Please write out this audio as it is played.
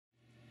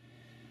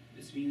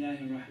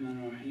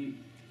Bismillahirrahmanirrahim.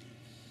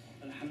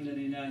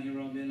 Alhamdulillahi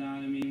Rabbil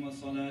Alameen. Wa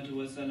salatu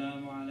wa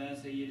salamu ala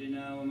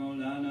Sayyidina wa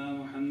Mawlana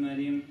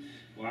Muhammadin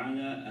wa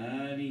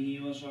ala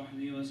alihi wa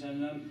sahbihi wa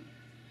sallam.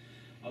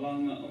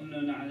 Allahumma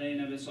umnun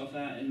alayna bi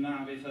safa'i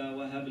al-ma'rifa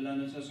wa hab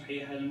lana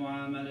tasahih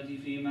al-mu'amalati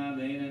fima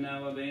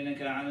baynana wa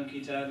baynaka ala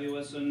al-kitabi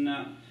wa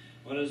sunnah.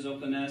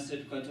 ورزقنا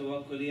صدق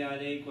توكلي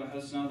عليك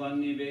وحسن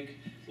ظني بك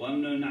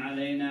وامنن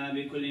علينا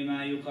بكل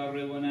ما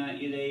يقربنا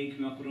إليك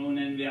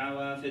مقرونا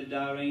بعواف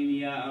الدارين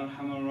يا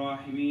أرحم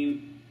الراحمين.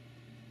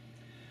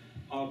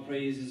 All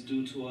praise is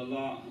due to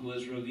Allah, who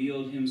has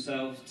revealed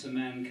himself to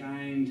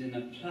mankind in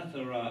a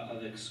plethora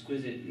of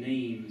exquisite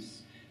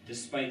names,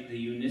 despite the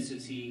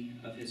unicity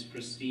of his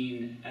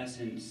pristine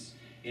essence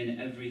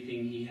in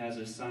everything he has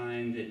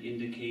assigned that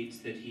indicates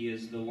that he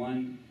is the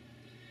one.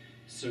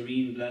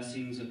 Serene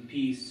blessings of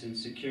peace and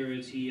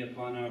security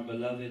upon our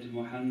beloved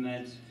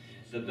Muhammad,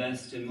 the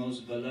best and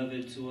most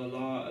beloved to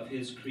Allah of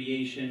his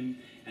creation,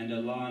 and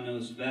Allah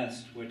knows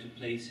best where to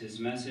place his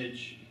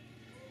message.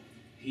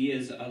 He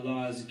is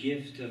Allah's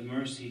gift of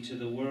mercy to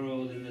the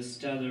world and the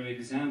stellar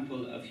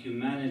example of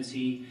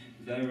humanity.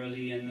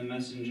 Verily, in the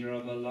Messenger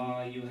of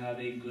Allah, you have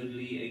a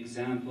goodly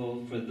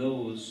example for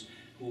those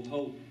who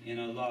hope in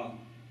Allah.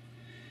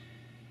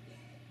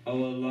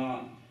 O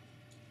Allah,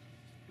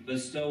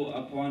 bestow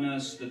upon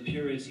us the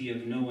purity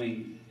of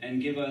knowing,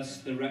 and give us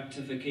the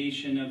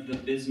rectification of the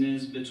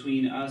business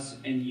between us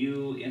and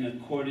you in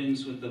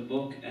accordance with the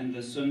book and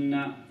the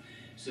sunnah.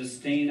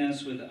 Sustain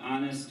us with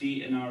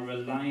honesty in our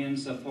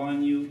reliance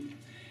upon you,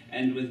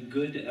 and with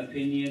good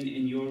opinion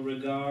in your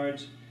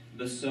regard.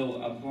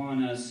 Bestow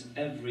upon us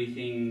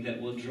everything that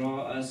will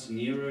draw us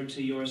nearer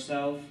to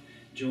yourself,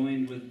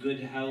 joined with good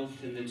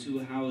health in the two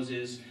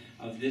houses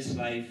of this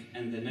life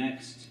and the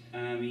next.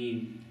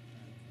 Ameen.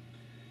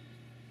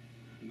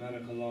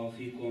 Barakallahu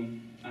feekum,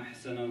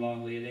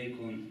 ahsanallahu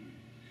ilaykum.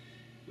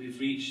 We've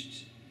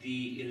reached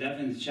the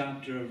 11th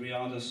chapter of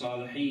Riyad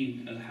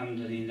al-Salihin,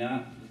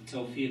 alhamdulillah, with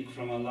tawfiq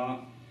from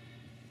Allah,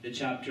 the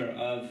chapter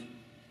of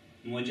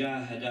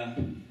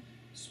mujahada,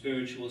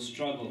 spiritual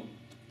struggle,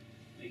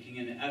 making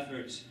an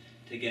effort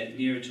to get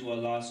near to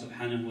Allah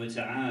subhanahu wa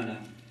ta'ala,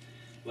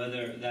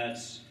 whether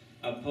that's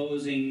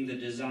opposing the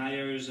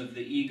desires of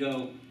the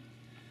ego,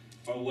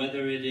 or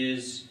whether it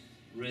is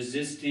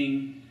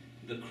resisting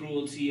the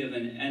cruelty of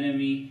an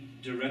enemy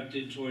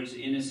directed towards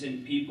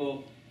innocent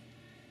people.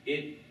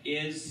 It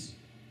is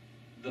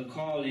the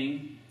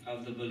calling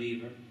of the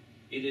believer.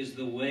 It is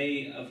the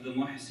way of the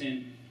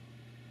muhsin.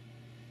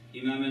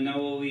 Imam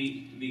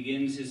al-Nawawi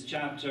begins his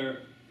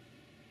chapter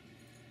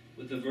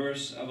with the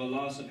verse of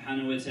Allah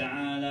subhanahu wa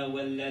ta'ala,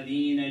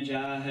 وَالَّذِينَ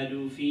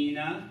جَاهَدُوا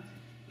فِينَا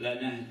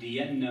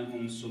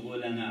لَنَهْدِيَنَّهُمْ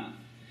سُبُلَنَا.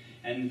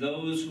 And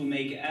those who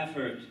make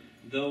effort,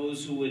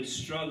 those who would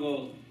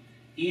struggle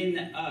in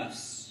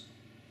us,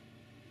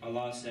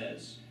 Allah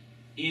says,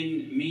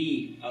 in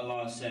me,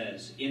 Allah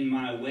says, in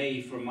my way,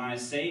 for my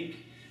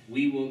sake,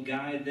 we will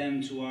guide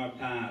them to our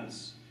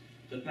paths.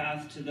 The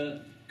path to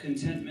the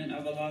contentment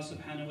of Allah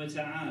subhanahu wa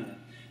ta'ala.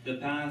 The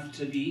path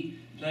to the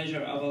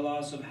pleasure of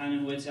Allah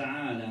subhanahu wa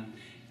ta'ala.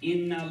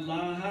 Inna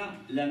Allaha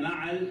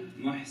lama'al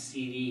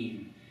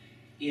muhsinin.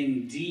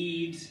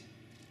 Indeed,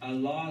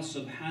 Allah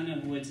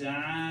subhanahu wa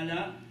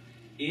ta'ala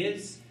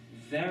is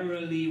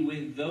verily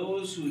with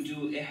those who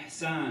do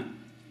ihsan.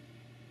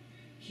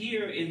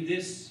 Here in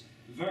this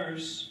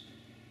verse,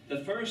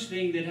 the first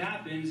thing that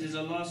happens is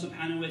Allah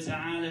subhanahu wa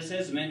ta'ala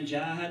says, "Man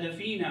jahada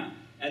fina,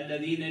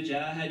 alladhina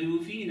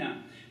jahadu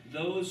fina."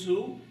 Those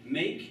who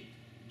make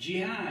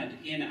jihad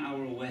in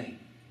our way.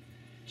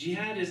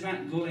 Jihad is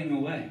not going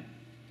away.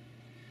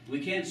 We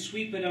can't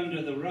sweep it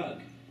under the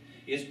rug.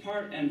 It's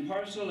part and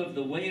parcel of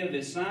the way of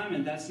Islam,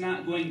 and that's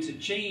not going to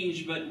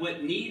change. But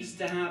what needs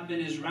to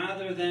happen is,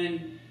 rather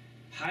than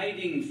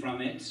hiding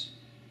from it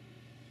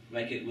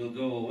like it will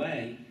go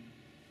away,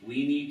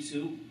 we need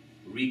to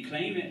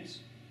reclaim it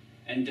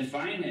and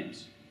define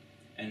it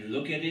and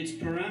look at its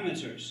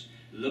parameters,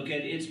 look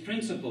at its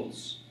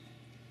principles.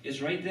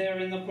 It's right there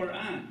in the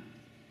Quran.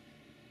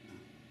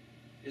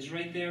 It's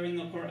right there in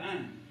the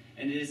Quran.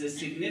 And it is a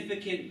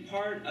significant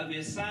part of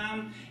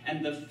Islam.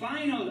 And the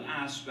final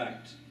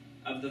aspect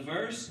of the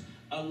verse,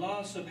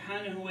 Allah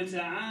subhanahu wa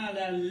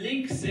ta'ala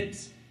links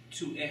it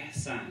to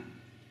ihsan.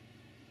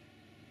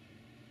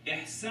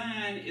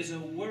 Ihsan is a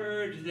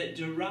word that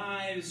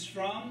derives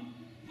from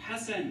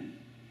Hasan,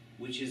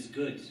 which is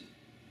good,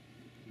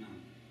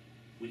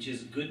 which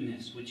is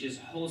goodness, which is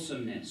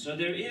wholesomeness. So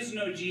there is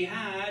no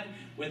jihad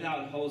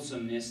without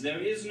wholesomeness. There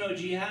is no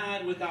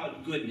jihad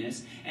without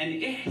goodness.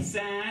 And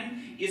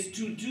ihsan is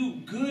to do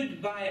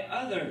good by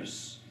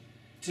others,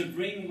 to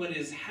bring what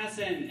is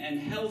hasan and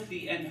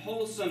healthy and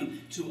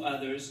wholesome to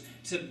others,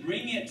 to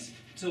bring it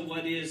to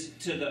what is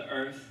to the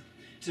earth,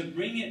 to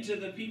bring it to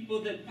the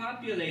people that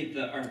populate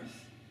the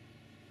earth.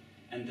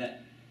 And the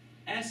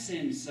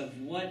essence of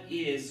what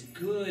is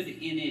good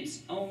in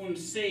its own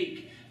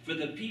sake for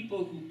the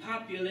people who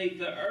populate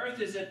the earth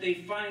is that they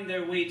find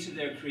their way to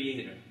their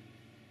Creator.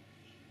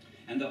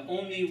 And the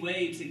only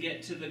way to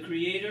get to the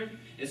Creator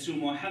It's through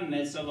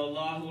Muhammad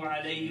sallallahu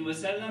alayhi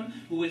wasallam,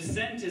 who is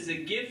sent as a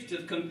gift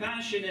of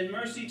compassion and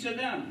mercy to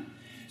them.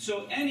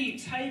 So any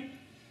type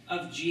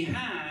of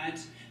jihad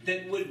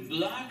that would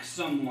block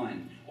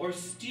someone or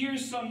steer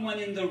someone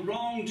in the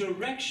wrong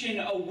direction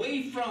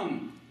away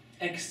from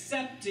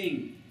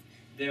accepting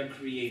their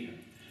Creator,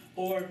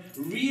 or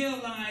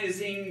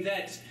realizing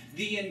that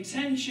the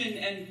intention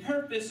and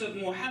purpose of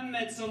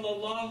Muhammad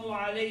sallallahu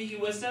alayhi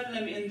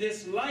wasallam in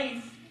this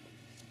life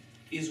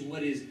is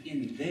what is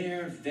in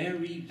their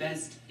very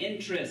best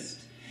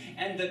interest.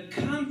 And the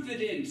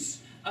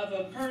confidence of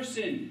a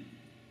person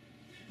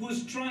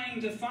who's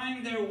trying to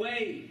find their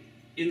way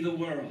in the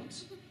world,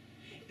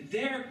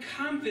 their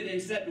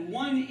confidence, that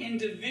one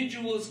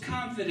individual's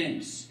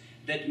confidence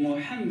that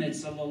Muhammad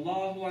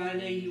sallallahu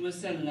alayhi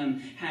wasallam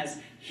has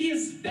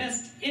his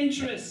best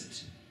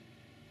interest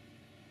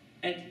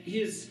at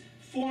his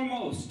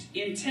foremost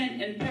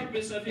intent and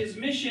purpose of his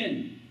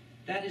mission,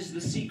 that is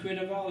the secret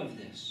of all of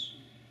this.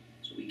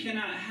 So we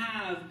cannot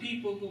have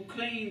people who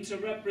claim to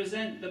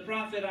represent the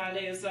Prophet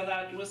alayhi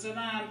salatu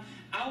wasalam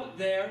out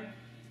there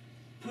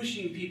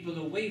pushing people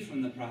away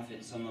from the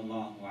Prophet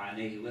sallallahu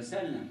alayhi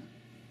wasallam.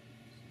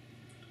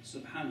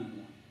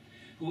 Subhanallah.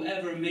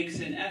 Whoever makes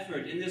an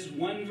effort, in this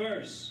one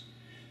verse,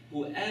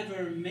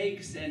 whoever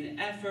makes an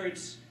effort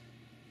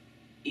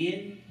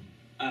in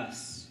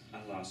us,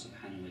 Allah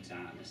subhanahu wa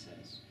ta'ala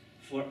says,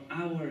 for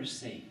our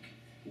sake,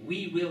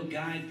 we will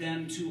guide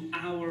them to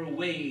our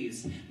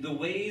ways, the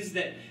ways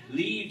that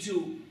lead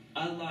to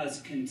Allah's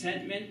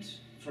contentment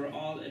for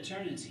all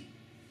eternity.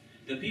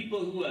 The people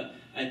who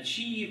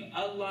achieve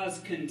Allah's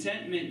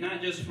contentment,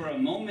 not just for a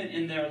moment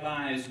in their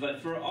lives,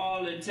 but for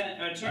all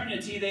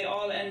eternity, they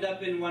all end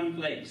up in one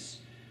place.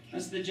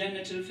 That's the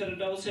Jannat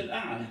al-Firdaus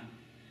al-A'la,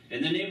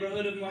 in the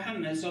neighborhood of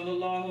Muhammad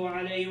sallallahu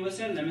alayhi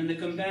wasallam, and the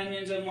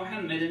companions of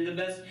Muhammad, and the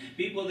best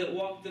people that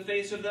walk the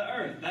face of the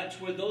earth.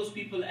 That's where those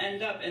people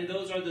end up, and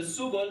those are the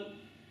subul,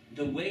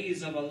 the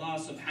ways of Allah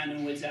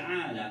subhanahu wa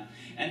ta'ala.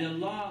 And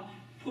Allah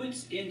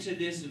puts into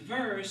this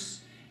verse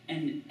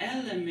an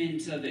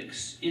element of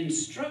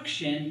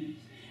instruction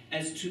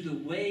as to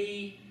the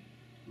way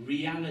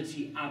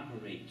reality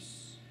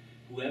operates.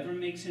 Whoever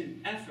makes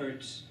an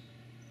effort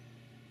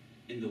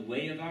in the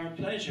way of our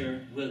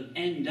pleasure will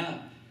end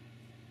up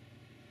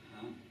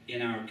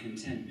in our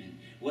contentment,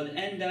 will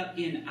end up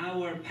in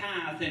our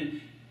path.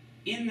 And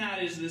in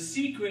that is the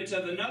secret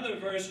of another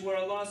verse where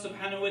Allah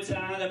subhanahu wa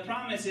ta'ala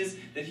promises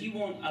that He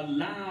won't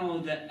allow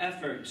the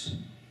effort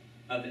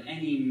of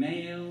any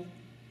male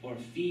or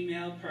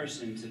female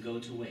person to go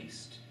to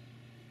waste.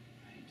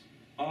 Right?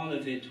 All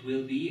of it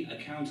will be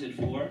accounted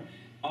for.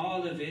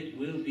 All of it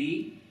will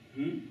be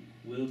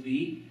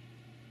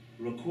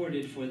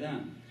recorded for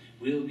them,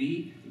 will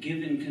be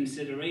given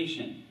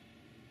consideration.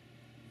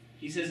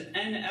 He says,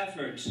 an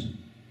effort,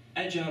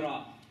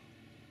 ajara.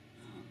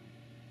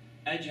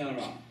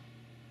 Ajara.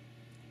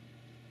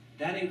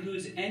 That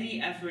includes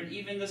any effort,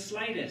 even the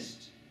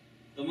slightest.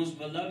 The most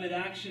beloved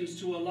actions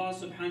to Allah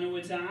subhanahu wa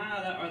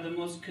ta'ala are the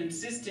most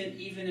consistent,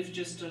 even if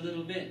just a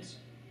little bit.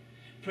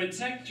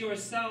 Protect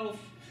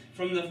yourself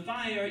from the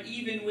fire,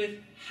 even with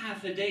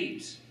half a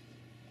date.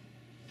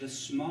 The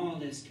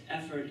smallest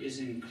effort is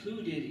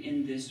included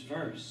in this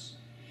verse.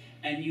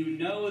 And you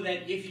know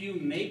that if you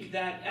make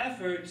that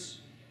effort,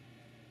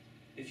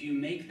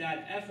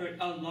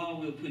 Allah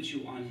will put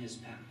you on His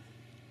path.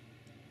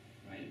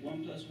 Right?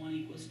 1 +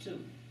 1 =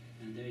 2.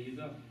 And there you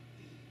go.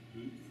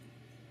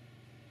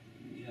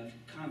 You have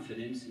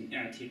confidence in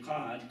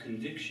i'tiqad,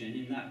 conviction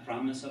in that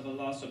promise of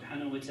Allah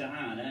subhanahu wa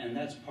ta'ala, and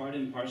that's part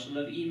and parcel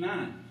of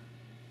iman.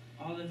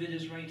 All of it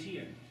is right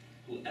here.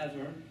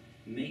 Whoever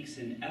makes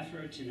an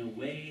effort in a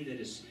way that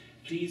is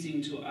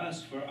pleasing to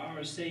us for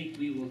our sake,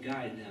 we will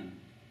guide them.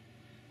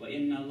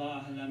 وَإِنَّ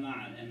اللَّهَ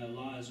لَمَعًا, and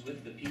Allah is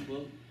with the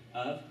people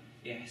of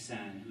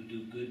ihsan, who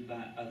do good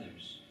by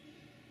others.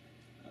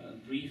 A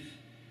brief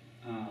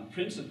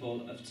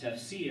principle of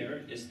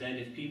tafsir is that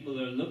if people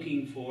are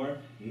looking for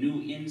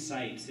new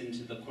insights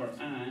into the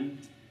Quran,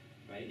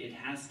 right, it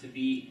has to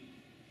be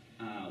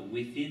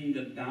within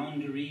the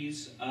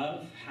boundaries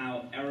of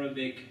how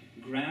Arabic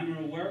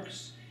grammar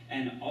works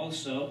and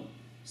also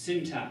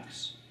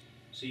syntax.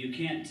 So you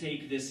can't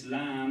take this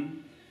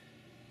lam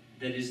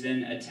that is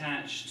then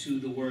attached to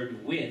the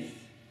word with,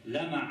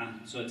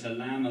 lama'a, so it's a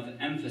lam of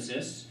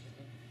emphasis,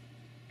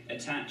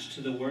 attached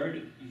to the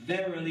word,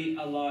 verily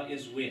Allah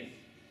is with.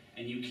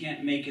 And you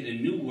can't make it a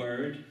new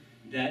word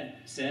that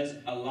says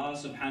Allah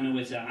subhanahu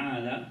wa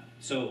ta'ala.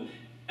 So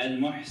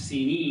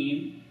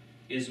al-muhsinin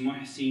is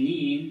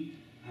muhsinin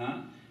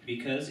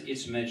because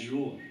it's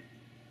majroor,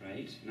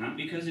 right? Not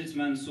because it's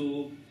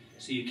mansoob.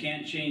 So you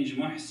can't change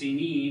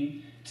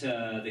muhsinin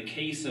to the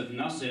case of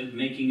nasib,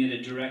 making it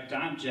a direct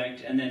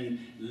object, and then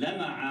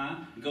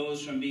lama'a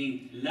goes from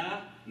being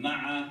la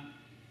ma'a,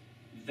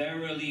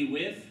 verily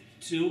with,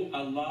 to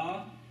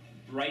Allah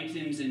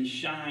brightens and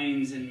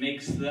shines and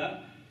makes the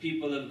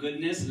people of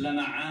goodness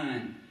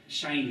lama'an,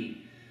 shiny,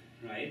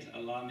 right?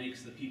 Allah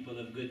makes the people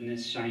of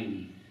goodness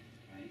shiny,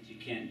 right? You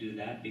can't do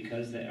that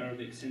because the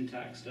Arabic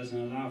syntax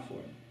doesn't allow for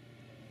it.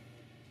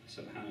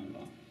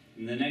 Subhanallah.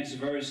 In the next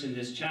verse in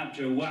this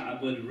chapter,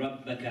 وَعْبُدْ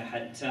رَبَّكَ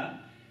حَتَّى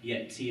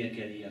يَأْتِيَكَ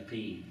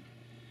الْيَقِينَ.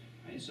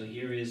 Right, so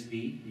here is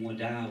the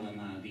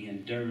mudawama, the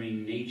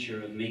enduring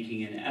nature of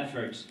making an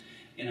effort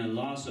in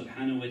Allah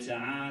subhanahu wa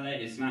ta'ala.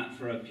 It's not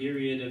for a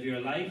period of your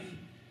life,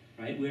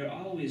 right? We're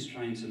always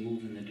trying to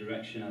move in the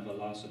direction of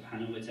Allah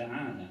subhanahu wa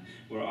ta'ala.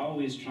 We're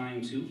always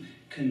trying to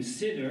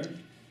consider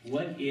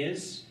what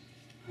is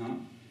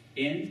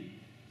in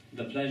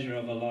the pleasure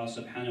of Allah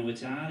subhanahu wa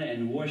ta'ala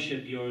and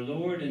worship your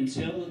Lord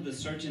until the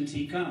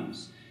certainty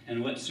comes.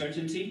 And what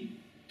certainty?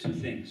 Two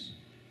things.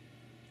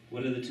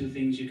 What are the two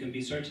things you can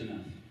be certain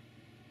of?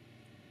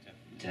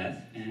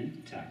 Death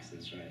and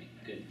taxes, right?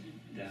 Good.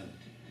 Doubt.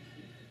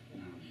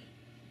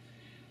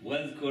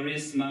 وَاذْكُرِ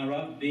اسْمَ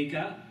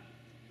رَبِّكَ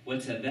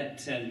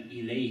وَتَبَتَّلْ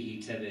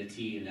إِلَيْهِ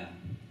تَبَتِيلًا.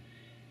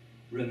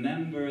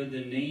 Remember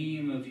the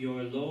name of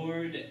your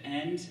Lord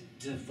and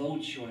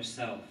devote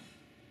yourself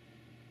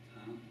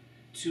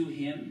to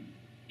Him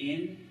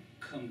in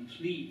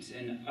complete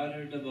and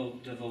utter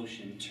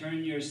devotion.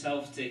 Turn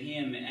yourself to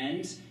Him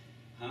and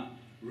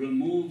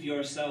remove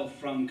yourself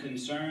from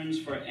concerns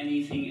for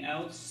anything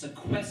else.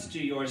 Sequester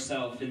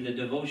yourself in the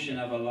devotion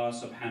of Allah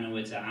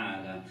subhanahu wa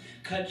ta'ala.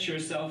 Cut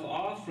yourself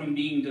off from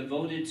being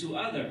devoted to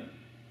other.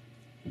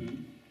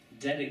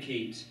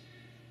 Dedicate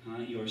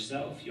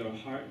yourself, your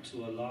heart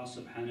to Allah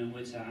subhanahu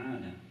wa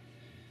ta'ala.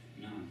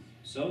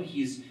 So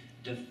he's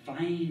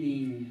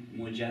defining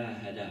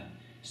mujahada,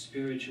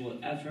 spiritual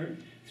effort,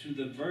 through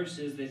the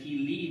verses that he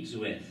leads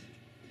with.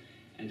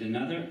 And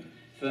another,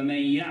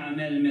 فَمَنْ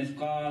يَعْمَلْ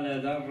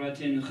مِثْقَالَ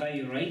ذَرَّةٍ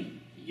خَيْرًا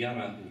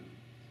يَرَهُ.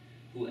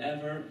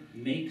 Whoever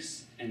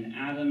makes an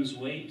atom's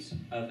weight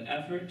of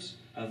effort,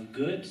 of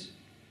good,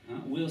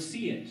 we'll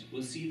see it.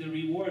 We'll see the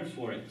reward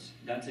for it.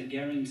 That's a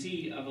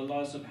guarantee of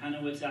Allah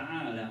subhanahu wa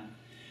ta'ala.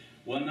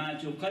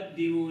 وَمَا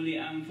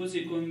تُقَدِّمُوا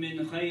لِأَنفُسِكُم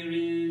مِّنْ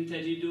خَيْرٍ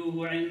تَجِدُوهُ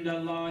عِنْدَ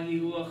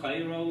اللَّهِ هُوَ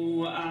خَيْرًا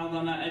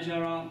وَأَعْظَمَ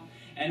أَجْرًا.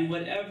 And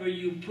whatever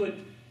you put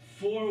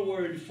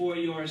forward for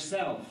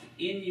yourself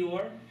in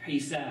your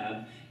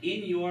hisab,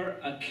 in your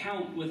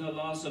account with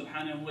Allah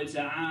subhanahu wa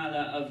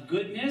ta'ala of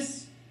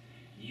goodness,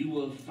 you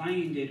will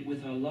find it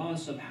with Allah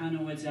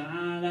subhanahu wa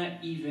ta'ala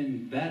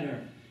even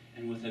better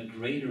and with a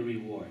greater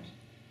reward.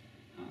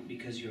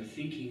 Because you're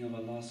thinking of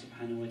Allah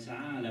subhanahu wa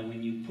ta'ala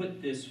when you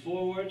put this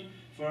forward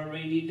for a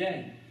rainy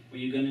day, where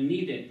you're going to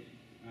need it,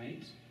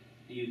 right?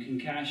 And you can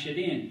cash it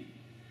in.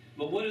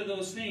 But what are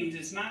those things?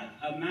 It's not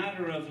a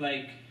matter of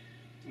like,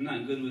 I'm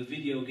not good with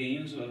video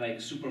games, or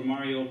like Super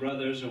Mario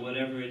Brothers or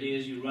whatever it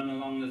is. You run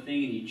along the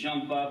thing and you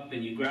jump up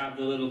and you grab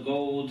the little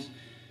gold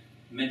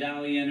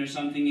medallion or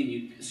something and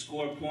you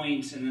score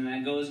points, and then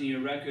that goes in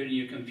your record and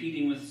you're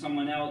competing with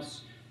someone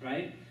else,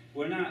 right?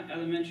 We're not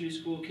elementary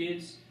school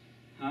kids.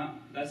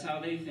 That's how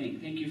they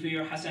think. Thank you for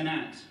your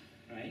hasanat,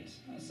 right?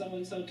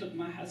 So-and-so took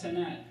my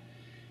hasanat,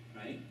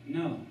 right?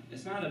 No,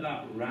 it's not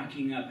about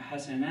racking up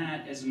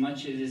hasanat as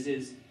much as it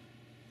is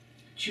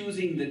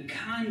choosing the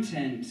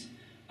content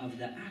of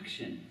the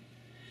action.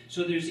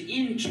 So there's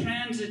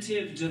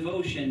intransitive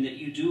devotion that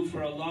you do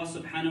for Allah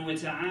subhanahu wa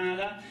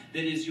ta'ala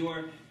that is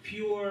your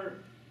pure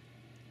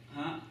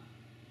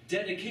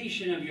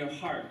dedication of your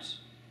heart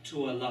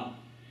to Allah.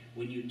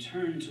 When you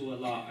turn to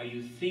Allah, or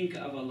you think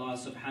of Allah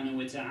subhanahu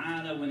wa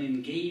ta'ala when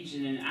engaged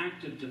in an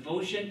act of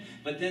devotion,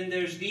 but then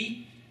there's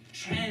the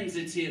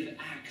transitive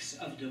acts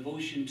of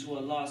devotion to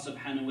Allah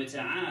subhanahu wa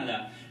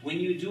ta'ala. When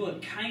you do a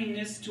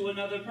kindness to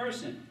another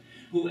person,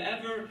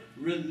 whoever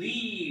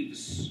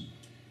relieves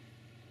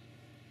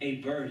a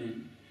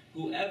burden,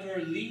 whoever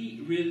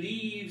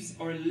relieves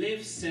or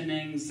lifts an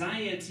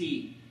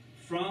anxiety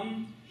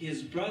from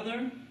his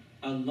brother,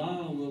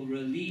 Allah will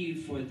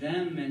relieve for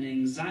them an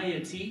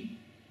anxiety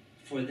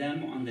for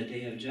them on the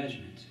Day of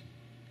Judgment.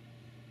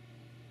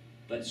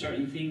 But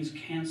certain things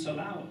cancel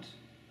out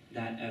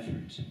that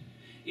effort.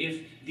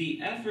 If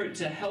the effort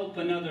to help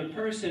another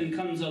person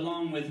comes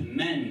along with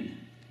men,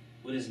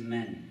 what is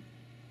men?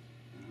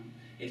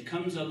 It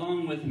comes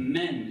along with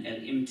men,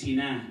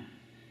 al-imtinan.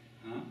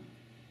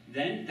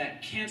 Then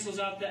that cancels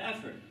out the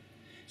effort.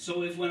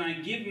 So if when I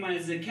give my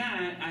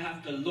zakat, I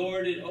have to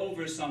lord it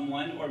over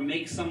someone or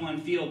make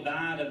someone feel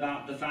bad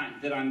about the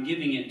fact that I'm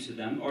giving it to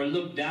them, or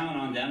look down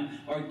on them,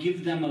 or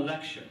give them a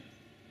lecture.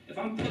 If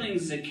I'm pulling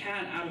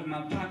zakat out of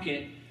my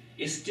pocket,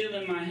 it's still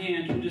in my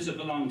hand, who does it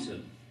belong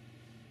to?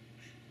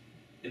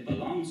 It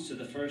belongs to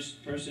the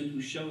first person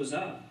who shows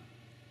up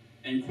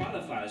and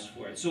qualifies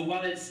for it. So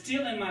while it's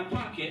still in my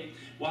pocket,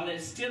 while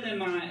it's still in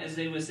my, as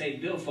they would say,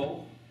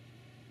 billfold,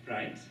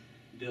 right?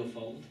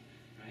 Billfold,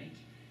 right?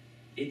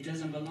 It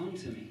doesn't belong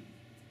to me.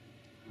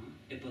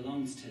 It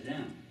belongs to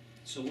them.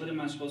 So what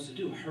am I supposed to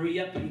do? Hurry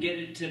up and get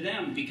it to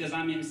them, because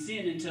I'm in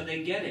sin until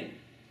they get it.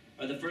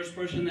 Or the first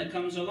person that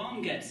comes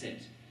along gets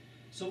it.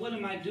 So what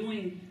am I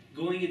doing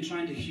going and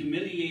trying to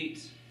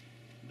humiliate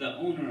the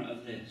owner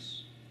of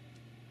this?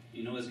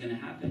 You know what's going to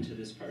happen to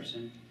this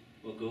person?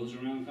 What goes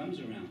around comes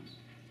around.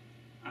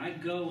 I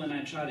go and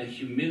I try to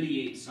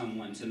humiliate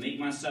someone to make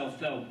myself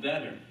feel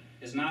better.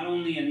 It's not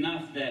only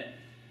enough that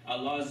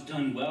Allah's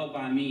done well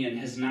by me and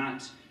has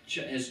not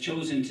has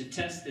chosen to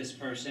test this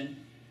person,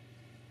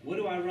 what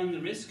do I run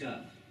the risk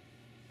of?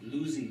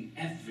 Losing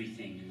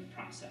everything in the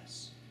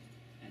process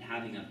and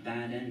having a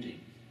bad ending.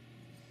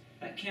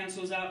 That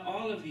cancels out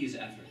all of these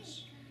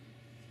efforts.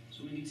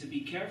 So we need to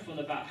be careful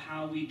about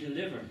how we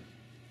deliver.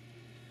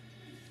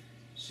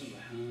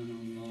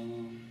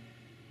 Subhanallah.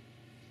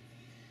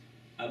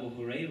 Abu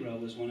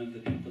Hurairah was one of the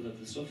people of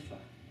the Suffah.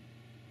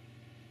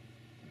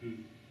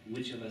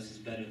 Which of us is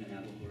better than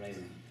Abu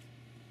Hurairah?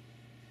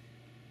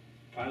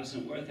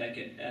 Protestant work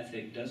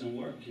ethic doesn't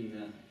work in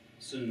the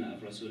Sunnah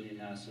of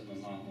Rasulullah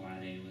sallallahu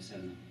alayhi wa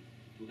sallam.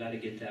 We've got to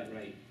get that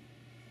right,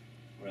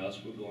 or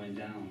else we're going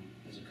down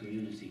as a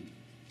community.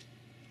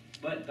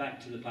 But back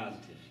to the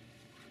positive.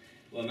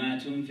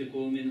 وَمَا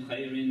تُنْفِقُوا مِنْ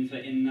خَيْرٍ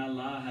فَإِنَّ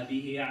اللَّهَ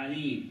بِهِ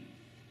عَلِيمٌ.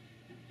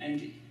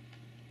 And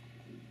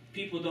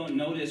people don't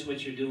notice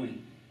what you're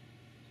doing.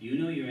 You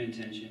know your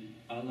intention.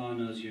 Allah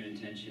knows your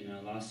intention,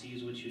 and Allah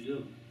sees what you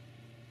do.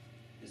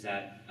 Is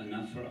that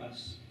enough for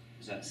us?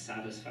 Is that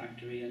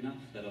satisfactory enough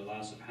that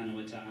Allah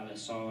subhanahu wa ta'ala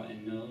saw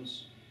and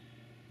knows?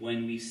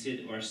 When we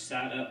sit or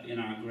sat up in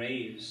our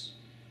graves,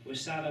 we're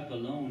sat up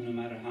alone no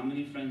matter how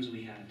many friends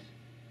we had.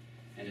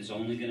 And it's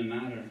only going to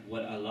matter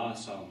what Allah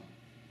saw.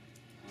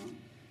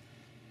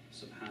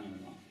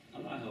 Subhanallah.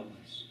 Allah help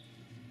us.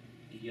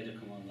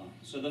 Iyadakum Allah.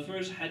 So the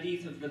first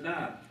hadith of the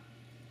bab.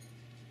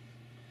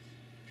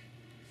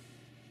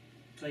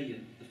 The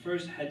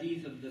first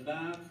hadith of the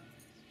bab,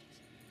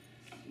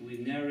 we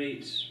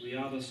narrate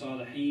Riyad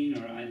al-Salihin,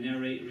 or I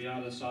narrate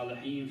Riyad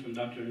al-Salihin from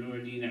Dr.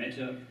 Nuruddin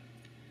Iqra,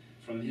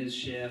 from his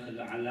Shaykh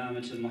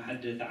al-Alamat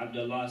al-Muhaddith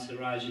Abdullah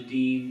Siraj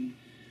al-Din,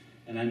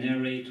 and I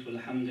narrate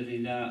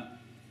Walhamdulillah,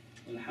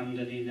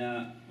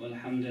 Walhamdulillah,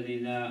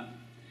 Walhamdulillah,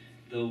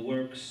 the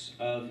works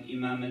of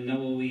Imam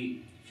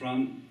al-Nawawi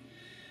from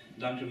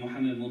Dr.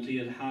 Muhammad Muti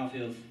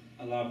al-Hafiz,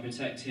 Allah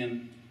protect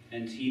him,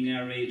 and he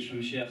narrates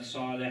from Shaykh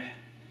Salih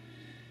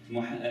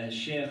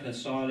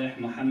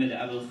محمد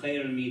أبو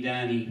الخير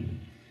الميداني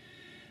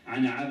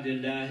عن عبد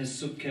الله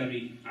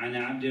السكري عن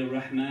عبد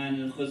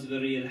الرحمن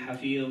الخزبري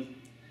الحفيظ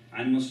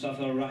عن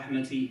مصطفى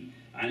الرحمة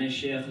عن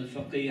الشيخ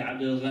الفقيه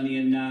عبد الغني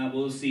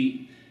النابلسي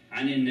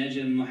عن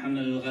النجم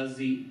محمد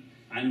الغزي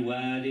عن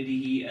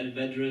والده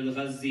البدر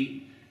الغزي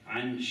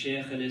عن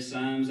شيخ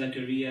الإسلام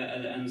زكريا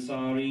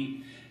الأنصاري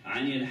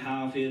عن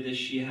الحافظ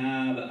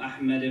الشهاب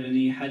أحمد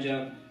بن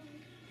حجر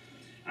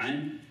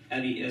عن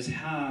أبي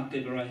إسحاق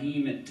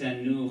إبراهيم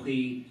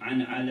التنوخي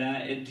عن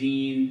علاء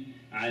الدين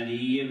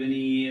علي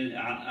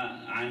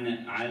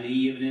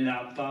بن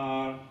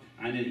العطار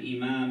عن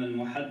الإمام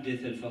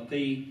المحدث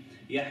الفقيه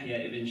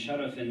يحيى ibn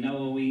Sharaf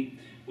al-Nawawi,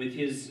 with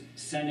his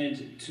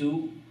sanad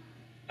to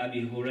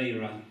Abi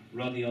Hurairah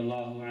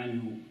radiyallahu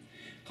anhu.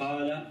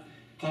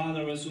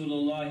 قال رسول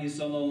الله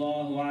صلى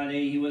الله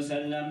عليه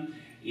وسلم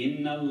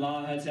إن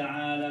الله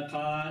تعالى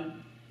قال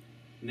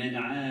من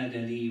عاد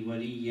لي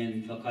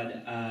وليا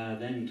فقد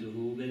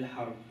آذنته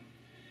بالحرب.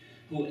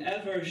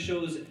 Whoever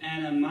shows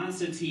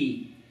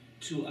animosity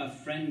to a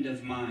friend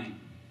of mine.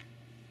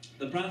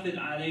 The Prophet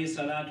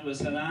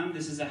ﷺ,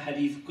 this is a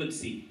hadith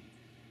Qudsi,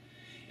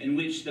 in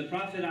which the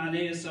Prophet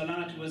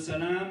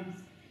ﷺ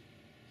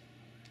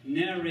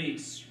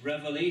narrates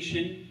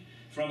revelation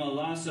from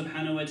Allah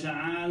subhanahu wa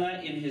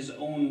ta'ala in his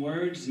own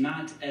words,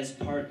 not as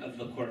part of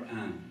the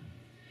Quran,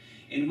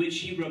 in which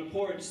he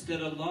reports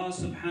that Allah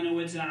subhanahu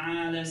wa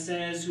ta'ala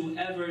says,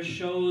 whoever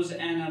shows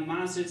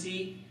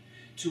animosity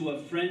to a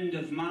friend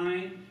of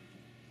mine,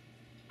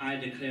 I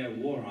declare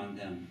war on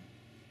them.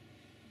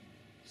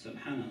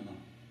 Subhanallah.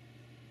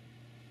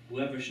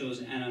 Whoever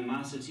shows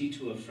animosity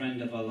to a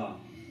friend of Allah.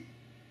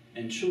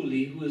 And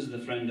truly, who is the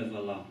friend of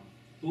Allah?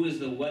 Who is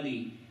the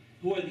wali?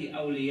 Who are the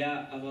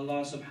awliya of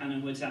Allah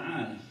subhanahu wa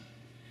ta'ala?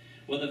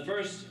 Well, the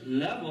first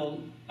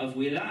level of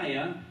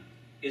wilayah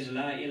is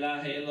La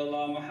ilaha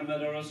illallah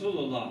Muhammadur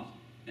Rasulullah.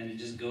 And it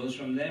just goes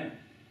from there.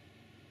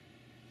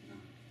 No.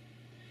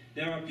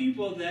 There are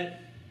people that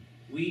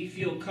we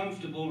feel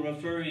comfortable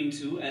referring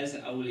to as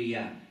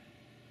awliya.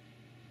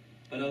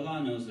 But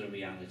Allah knows the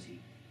reality.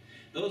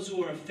 Those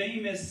who are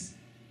famous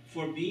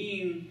for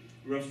being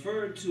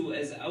referred to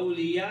as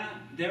awliya,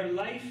 their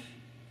life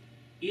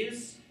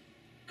is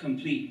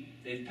complete.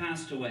 They've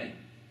passed away.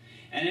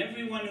 And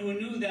everyone who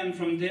knew them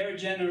from their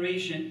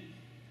generation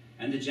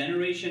and the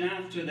generation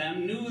after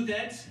them knew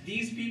that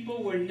these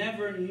people were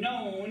never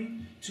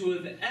known to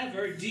have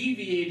ever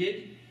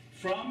deviated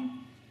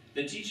from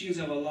the teachings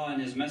of Allah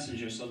and His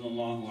Messenger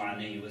sallallahu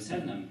alaihi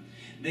wasallam.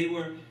 They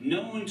were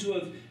known to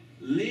have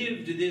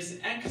lived this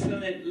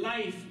excellent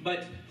life,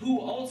 but who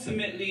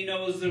ultimately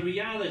knows the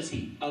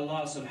reality?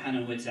 Allah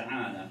subhanahu wa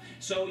ta'ala.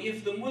 So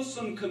if the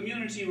Muslim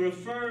community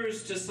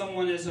refers to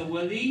someone as a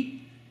wali,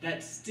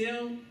 that's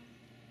still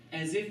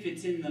as if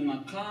it's in the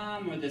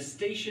maqam or the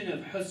station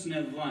of husn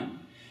al-dhan,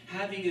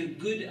 having a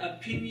good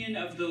opinion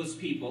of those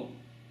people,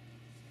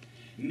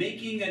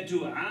 making a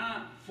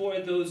dua for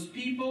those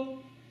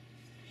people,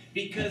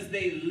 because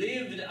they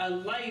lived a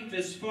life,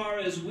 as far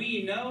as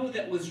we know,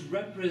 that was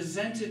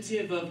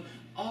representative of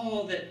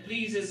all that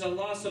pleases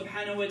Allah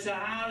subhanahu wa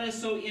ta'ala.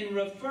 So in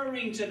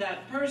referring to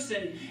that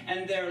person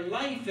and their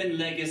life and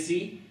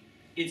legacy,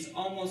 it's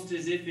almost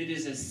as if it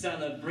is a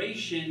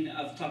celebration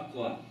of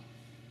taqwa.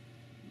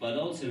 But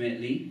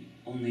ultimately,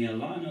 only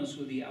Allah knows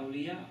who the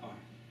awliya are.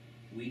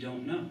 We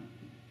don't know.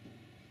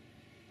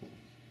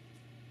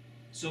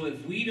 So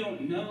if we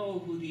don't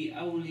know who the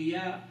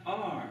awliya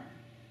are,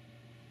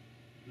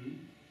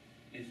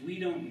 if we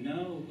don't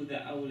know who the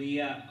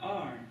awliya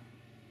are,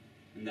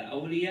 and the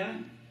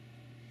awliya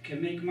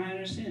can make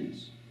minor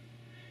sins,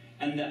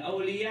 and the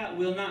awliya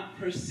will not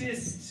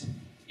persist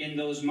in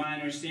those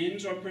minor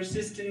sins or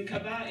persist in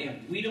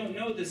kaba'ir. We don't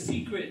know the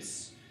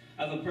secrets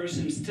of a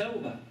person's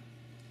tawbah.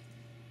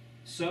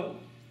 So,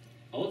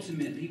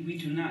 ultimately, we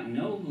do not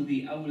know who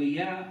the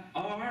awliya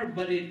are,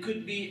 but it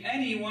could be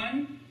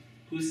anyone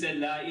who said,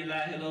 La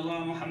ilaha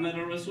illallah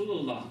Muhammadur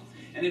Rasulullah.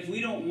 And if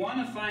we don't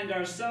want to find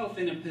ourselves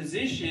in a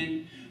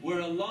position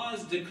where Allah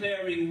is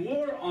declaring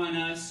war on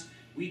us,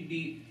 we'd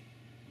be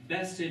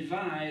best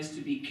advised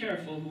to be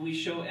careful who we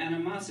show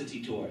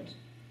animosity toward.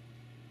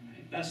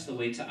 Right? That's the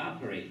way to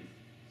operate.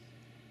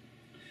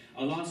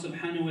 Allah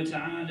subhanahu wa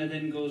ta'ala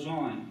then goes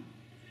on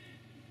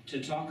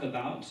to talk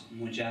about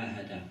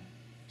mujahada,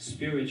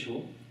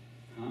 spiritual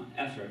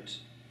effort.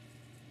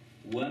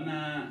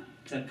 وَمَا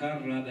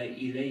تَقَرَّبَ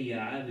إِلَيَّ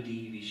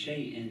عَبْدِي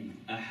بِشَيْءٍ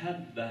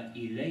أَحَبَّ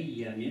إِلَيَّ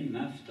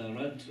مِمَّا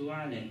افْتَرَضْتُ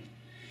عَلَيْهِ.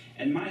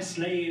 And my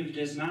slave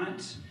does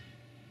not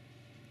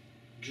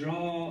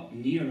draw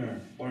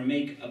nearer or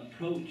make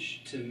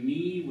approach to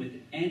me with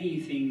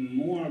anything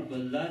more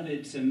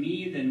beloved to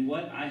me than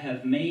what I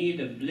have made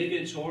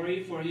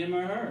obligatory for him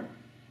or her.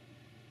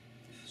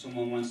 If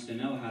someone wants to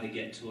know how to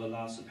get to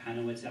Allah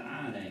subhanahu wa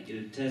ta'ala,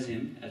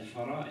 iltazim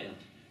al-fara'id.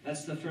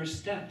 That's the first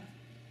step.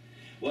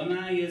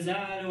 وَمَا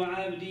يَزَالُ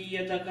عَبْدِي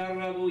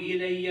يَتَقَرَّبُ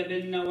إِلَيَّ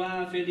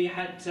بِالنَّوَافِلِ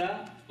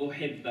حَتَّى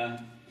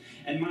أُحِبَّهُ.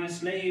 And my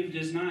slave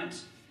does not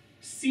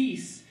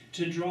cease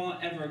to draw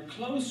ever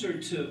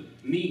closer to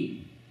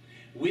me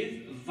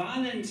with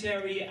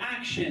voluntary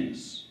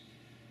actions,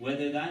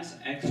 whether that's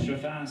extra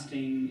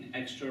fasting,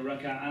 extra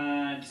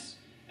raka'at,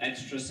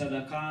 extra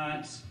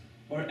sadaqat,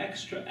 or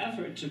extra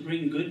effort to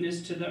bring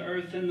goodness to the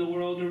earth and the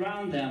world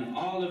around them.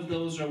 All of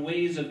those are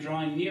ways of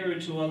drawing nearer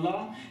to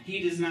Allah. He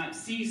does not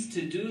cease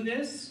to do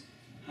this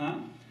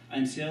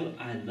until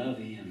I love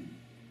him.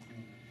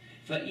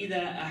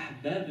 فَإِذَا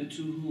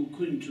أَحْبَبْتُهُ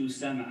كُنْتُ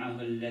سَمْعَهُ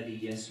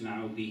الَّذِي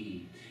يَسْمَعُ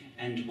بِهِ.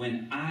 And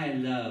when I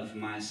love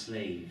my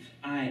slave,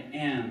 I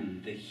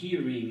am the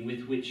hearing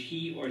with which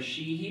he or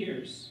she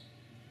hears.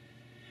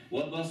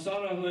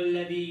 وَبَصَرَهُ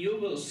الَّذِي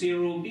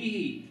يُبْصِرُ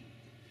بِهِ.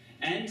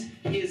 And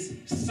his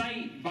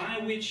sight by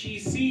which he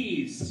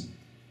sees.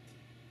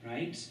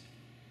 Right?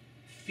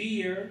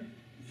 Fear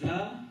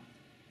the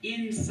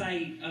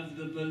insight of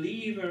the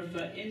believer.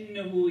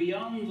 فَإِنَّهُ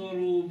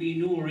يَنْظُرُ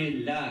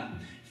بِنُورِ اللَّهِ.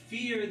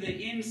 Fear the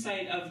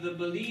insight of the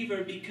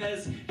believer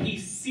because he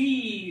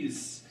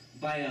sees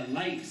by a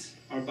light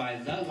or by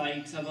the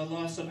light of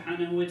Allah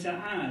subhanahu wa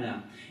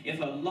ta'ala.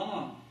 If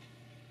Allah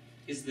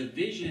is the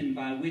vision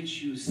by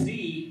which you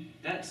see,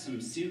 that's some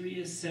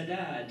serious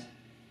sadad.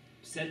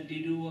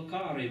 Saddidu wa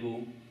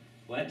qaribu.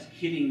 What?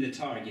 Hitting the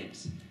target.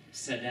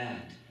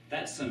 Sadad.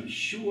 That's some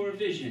sure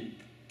vision.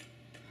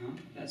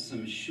 That's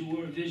some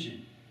sure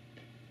vision.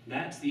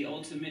 That's the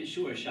ultimate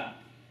sure shot.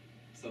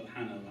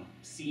 Subhanallah.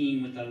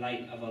 Seeing with the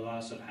light of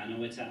Allah subhanahu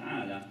wa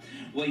ta'ala.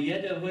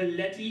 وَيَدَهُ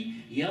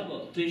الَّتِي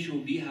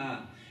يَبْطِشُ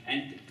بِهَا.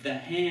 And the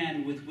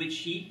hand with which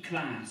he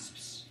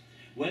clasps.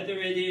 Whether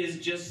it is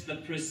just the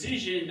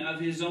precision of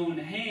his own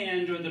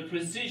hand or the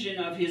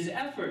precision of his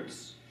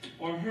efforts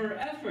or her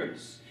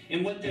efforts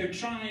in what they're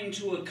trying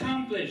to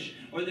accomplish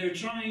or they're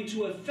trying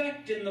to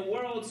affect in the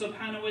world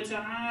subhanahu wa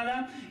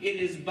ta'ala, it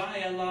is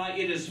by Allah,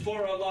 it is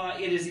for Allah,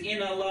 it is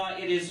in Allah,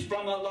 it is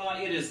from Allah,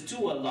 it is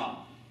to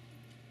Allah.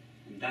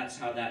 And that's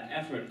how that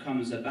effort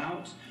comes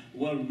about.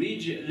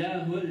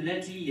 وَرِجْلَهُ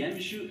الَّتِي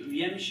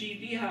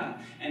يَمْشِي بِهَا.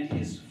 And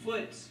his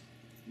foot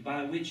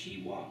by which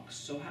he walks.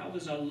 So how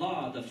is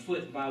Allah the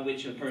foot by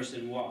which a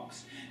person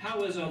walks?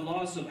 How is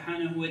Allah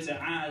subhanahu wa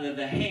ta'ala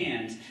the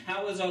hand?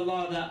 How is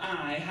Allah the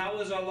eye? How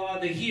is Allah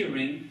the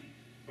hearing?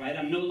 Right?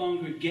 I'm no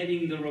longer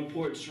getting the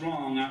reports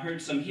wrong. I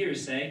heard some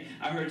hearsay.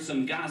 I heard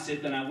some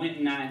gossip and I went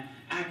and I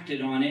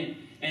acted on it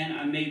and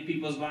I made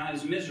people's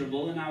lives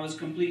miserable and I was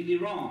completely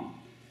wrong.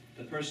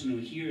 The person who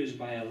hears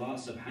by Allah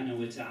subhanahu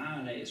wa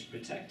ta'ala is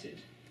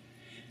protected.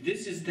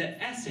 This is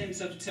the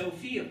essence of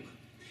tawfiq.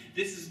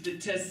 This is the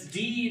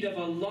tasdeed of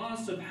Allah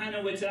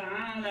subhanahu wa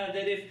ta'ala,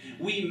 that if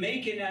we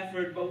make an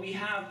effort but we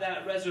have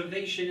that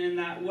reservation and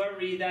that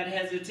worry, that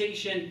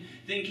hesitation,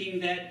 thinking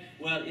that,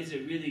 well, is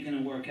it really going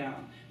to work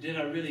out? Did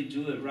I really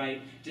do it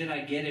right? Did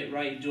I get it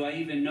right? Do I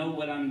even know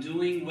what I'm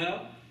doing?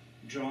 Well,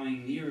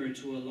 drawing nearer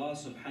to Allah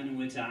subhanahu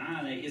wa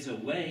ta'ala is a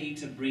way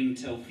to bring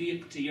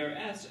tawfiq to your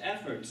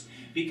efforts,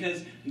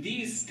 because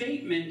these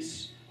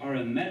statements are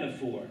a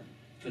metaphor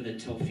for the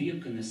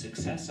tawfiq and the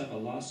success of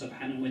Allah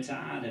subhanahu wa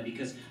ta'ala,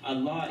 because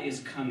Allah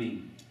is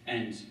coming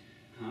and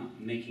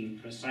making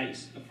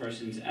precise a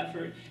person's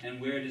effort. And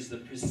where does the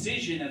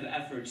precision of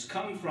efforts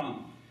come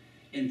from?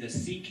 In the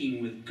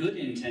seeking with good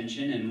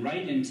intention and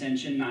right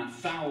intention, not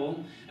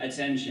foul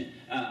intention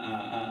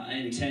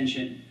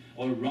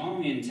or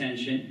wrong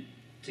intention,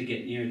 to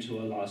get near to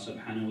Allah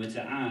subhanahu wa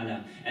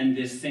ta'ala. And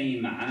this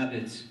same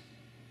abid,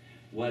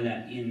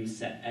 وَلَئِن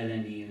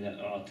سَأَلَنِي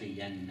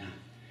لَأُعْطِيَنَّهُ.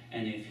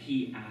 And if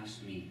he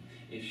asks me,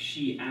 if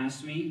she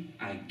asks me,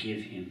 I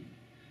give him,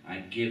 I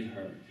give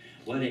her.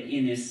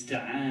 وَلَئِنِ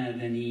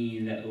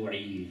اسْتَعَاذَنِي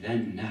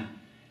لَأُعِيذَنَّهُ.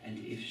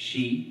 And if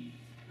she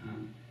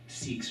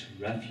seeks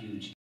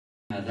refuge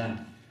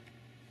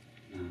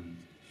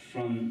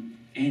from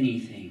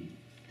anything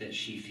that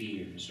she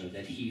fears or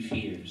that he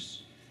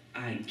fears,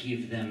 I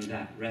give them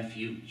that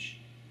refuge.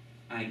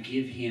 I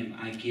give him,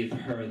 I give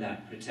her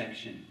that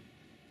protection.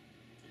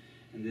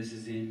 And this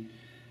is in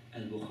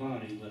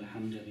al-Bukhari,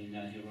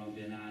 walhamdulillahi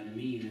rabbil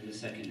alameen, in the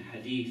second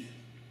hadith.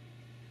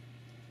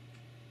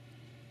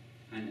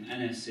 عن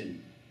أنس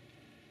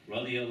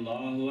رضي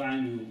الله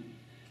عنه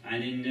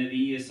عن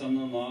النبي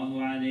صلى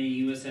الله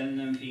عليه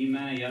وسلم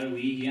فيما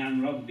يرويه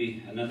عن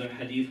ربه. Another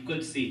hadith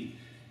قدسي.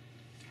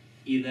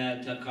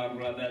 إذا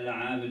تقرب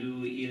العبد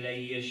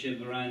إلي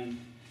شبرا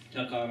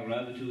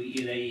تقربت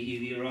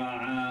إليه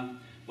ذراعا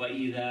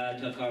وإذا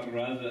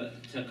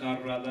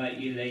تقرب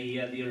إلي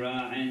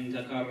ذراعا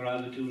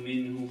تقربت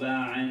منه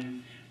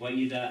باعا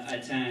وإذا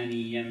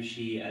أتاني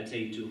يمشي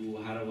أتيته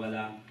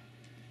هرولا.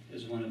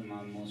 Is one of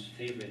my most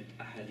favorite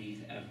ahadith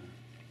ever.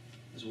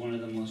 It's one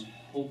of the most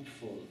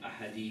hopeful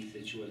ahadith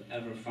that you will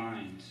ever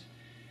find.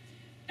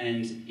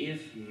 And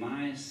if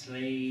my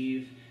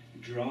slave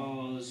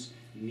draws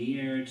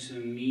near to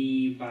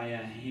me by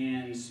a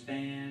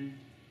handspan,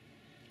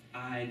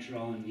 I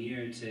draw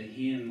near to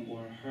him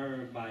or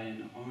her by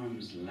an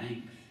arm's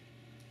length.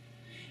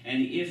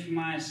 And if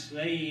my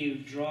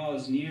slave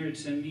draws near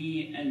to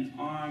me an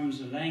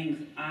arm's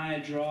length, I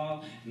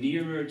draw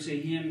nearer to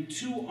him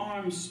 2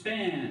 arms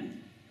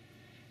span.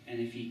 And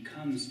if he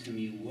comes to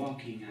me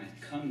walking,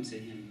 I come to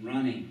him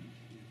running.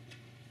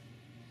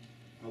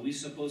 Are we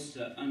supposed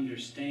to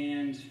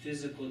understand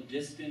physical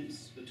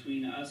distance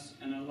between us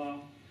and Allah?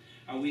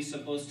 Are we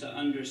supposed to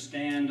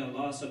understand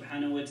Allah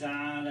subhanahu wa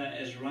ta'ala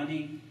as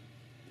running?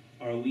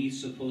 Or are we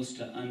supposed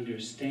to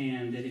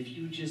understand that if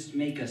you just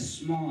make a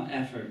small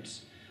effort,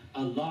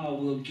 Allah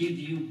will give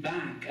you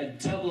back a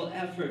double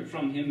effort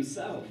from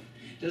himself?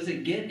 Does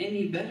it get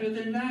any better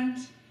than that?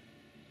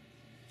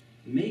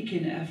 Make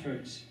an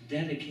effort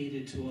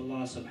dedicated to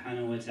Allah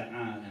subhanahu wa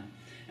ta'ala.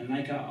 And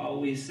like I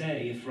always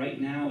say, if right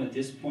now at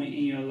this point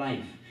in your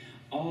life,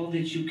 all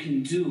that you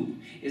can do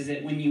is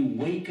that when you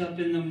wake up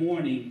in the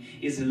morning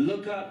is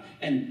look up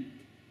and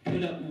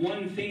put up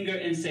one finger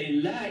and say,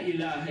 La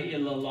ilaha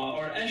illallah,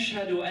 or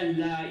Ashhadu an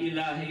la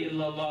ilaha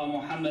illallah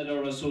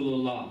Muhammadur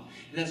Rasulullah.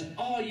 That's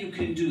all you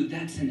can do.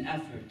 That's an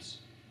effort.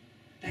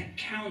 That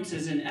counts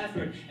as an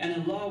effort,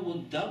 and Allah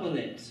will double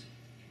it.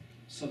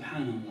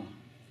 Subhanallah.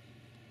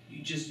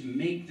 You just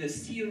make the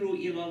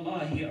siru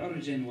ilallahi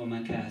arjan wa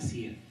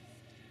makasir.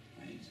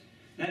 Right?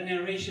 That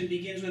narration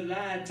begins with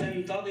La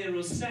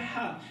tantadiru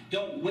sahha.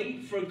 Don't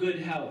wait for good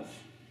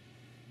health.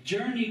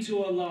 Journey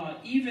to Allah,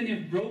 even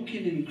if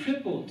broken and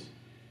crippled.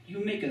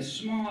 You make a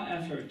small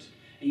effort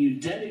and you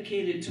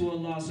dedicate it to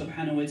Allah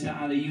subhanahu wa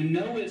ta'ala. You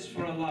know it's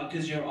for Allah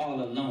because you're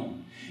all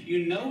alone.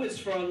 You know it's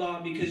for Allah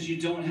because you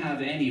don't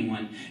have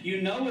anyone.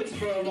 You know it's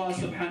for Allah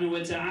subhanahu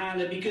wa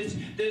ta'ala because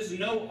there's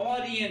no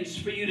audience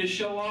for you to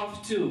show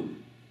off to.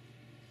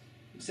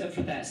 Except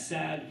for that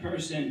sad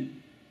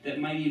person that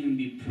might even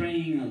be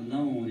praying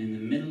alone in the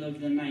middle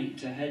of the night,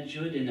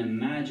 tahajjud, and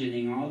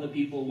imagining all the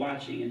people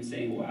watching and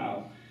saying,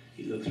 wow,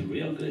 he looks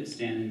real good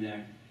standing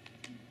there.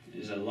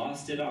 There's a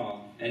lost it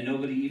all, and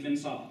nobody even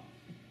saw.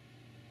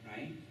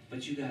 Right?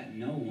 But you got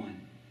no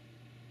one.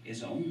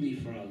 It's only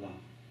for Allah.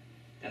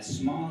 That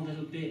small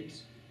little bit.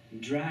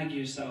 Drag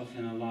yourself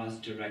in Allah's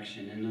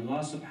direction. And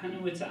Allah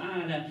subhanahu wa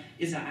ta'ala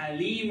is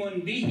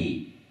alimun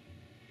bihi.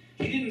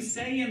 He didn't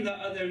say in the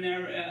other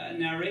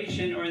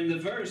narration or in the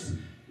verse,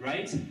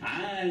 right?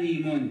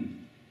 Alimun.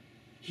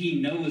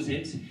 He knows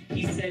it.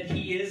 He said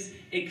he is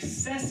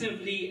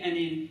excessively and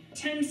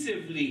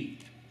intensively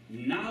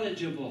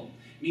knowledgeable,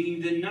 meaning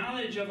the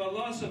knowledge of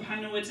Allah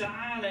subhanahu wa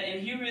ta'ala.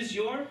 And here is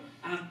your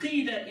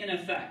aqeedah in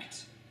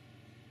effect.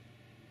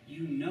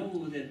 You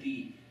know that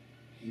the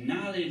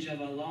knowledge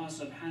of Allah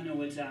subhanahu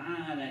wa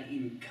ta'ala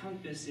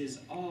encompasses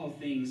all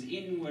things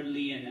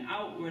inwardly and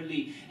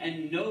outwardly,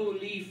 and no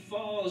leaf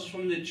falls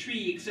from the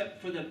tree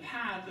except for the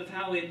path of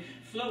how it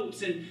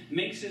floats and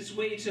makes its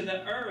way to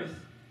the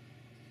earth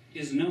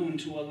is known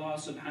to Allah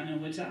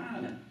subhanahu wa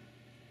ta'ala.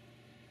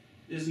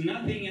 There's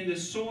nothing in the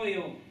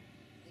soil,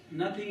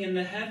 nothing in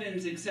the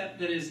heavens except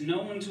that is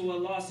known to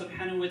Allah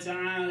subhanahu wa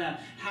ta'ala,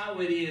 how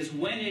it is,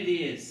 when it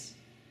is,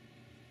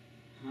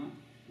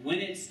 when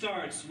it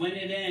starts, when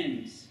it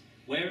ends,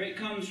 where it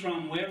comes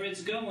from, where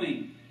it's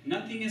going.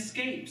 Nothing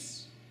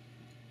escapes,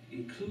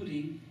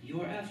 including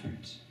your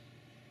effort.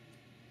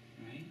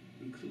 Right?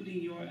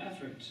 Including your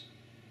effort.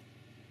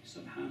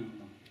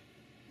 Subhanallah.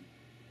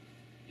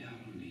 Ya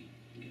Rabbi,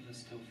 give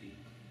us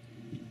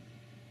tawfiq.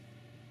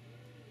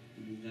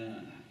 And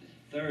the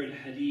third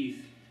hadith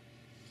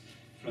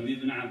from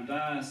Ibn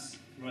Abbas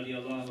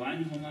radiallahu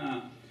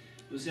anhuma,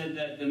 who said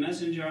that the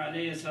Messenger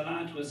alayhi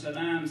salatu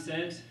wasalam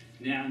said,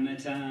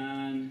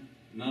 نِعْمَتَانِ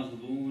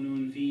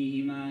مَغْبُونٌ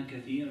فِيهِمَا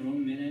كَثِيرٌ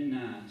مِّنَ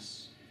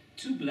النَّاسِ.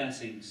 Two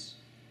blessings.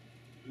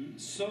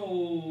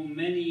 So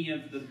many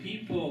of the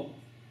people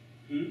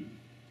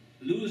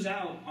lose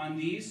out on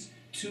these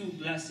two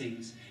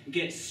blessings,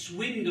 get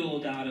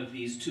swindled out of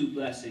these two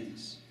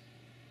blessings.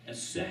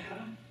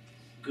 As-siha,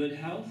 good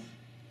health,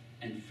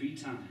 and free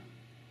time.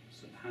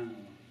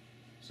 Subhanallah.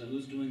 So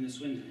who's doing the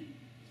swindling?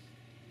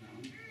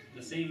 No.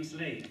 The same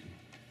slave,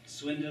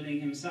 swindling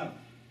himself,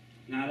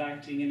 not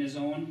acting in his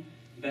own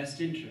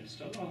best interest.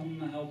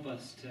 Allahumma help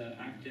us to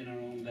act in our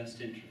own best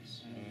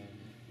interest.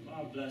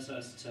 Allah bless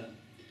us to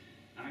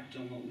act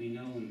on what we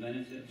know and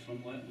benefit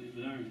from what we've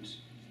learned.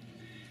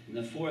 And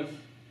the fourth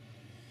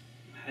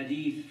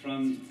hadith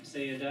from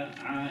Sayyidah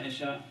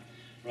Aisha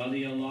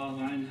radiyallahu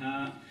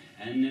anha,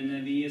 أن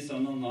النبي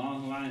صلى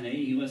الله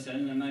عليه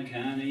وسلم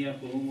كان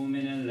يقوم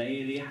من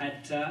الليل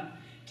حتى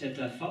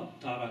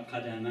تتفطر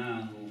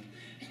قدماه.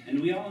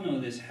 And we all know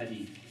this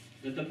hadith,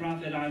 that the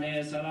Prophet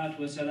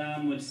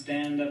ﷺ would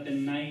stand up at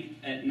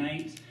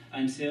night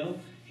until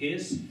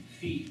his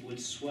feet would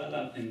swell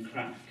up and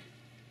crack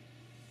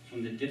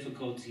from the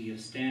difficulty of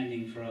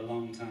standing for a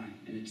long time.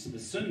 And it's the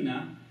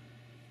sunnah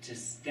to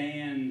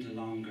stand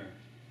longer,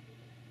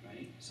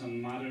 right?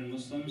 Some modern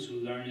Muslims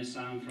who learn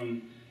Islam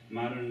from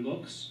modern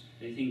books,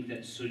 they think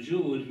that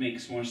sujood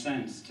makes more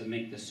sense, to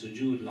make the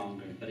sujood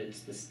longer, but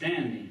it's the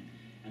standing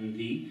and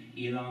the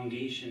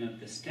elongation of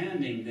the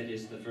standing that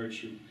is the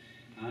virtue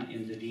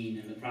in the deen.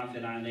 And the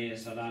Prophet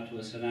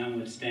ﷺ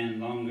would stand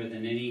longer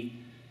than any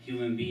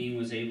human being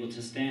was able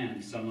to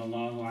stand,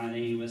 sallallahu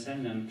alayhi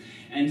wasallam.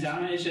 And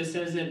Aisha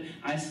says that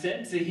I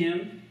said to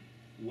him,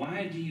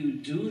 why do you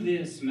do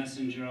this,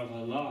 Messenger of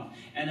Allah?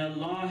 And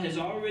Allah has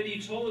already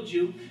told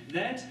you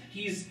that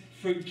He's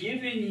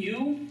forgiven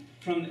you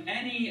from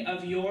any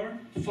of your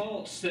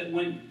faults that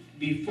went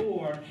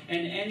before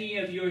and any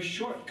of your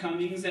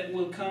shortcomings that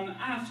will come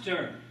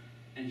after.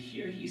 And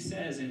here he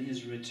says in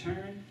his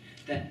return,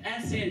 the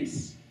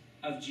essence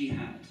of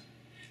jihad,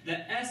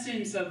 the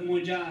essence of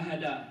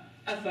mujahada,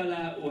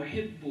 أَفَلَا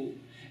أُحِبُّ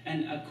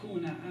أَنْ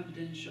أَكُونَ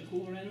عَبْدًا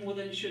شَكُورًا. Well,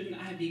 then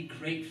shouldn't I be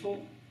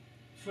grateful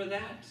for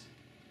that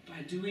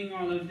by doing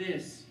all of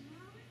this?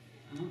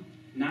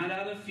 Not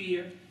out of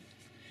fear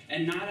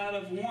and not out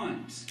of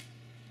want,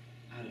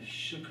 out of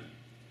shukr.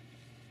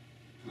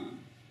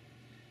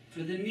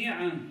 For the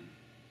ni'am,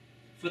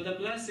 for the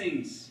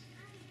blessings,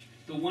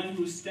 the one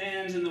who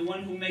stands and the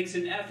one who makes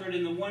an effort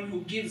and the one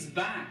who gives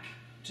back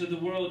to the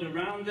world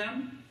around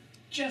them,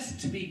 just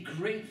to be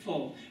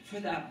grateful for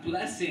that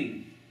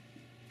blessing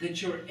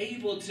that you're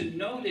able to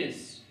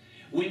notice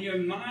when your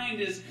mind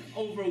is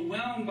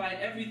overwhelmed by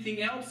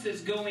everything else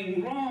that's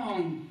going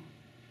wrong.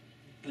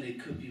 But it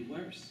could be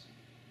worse.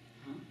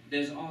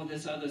 There's all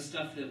this other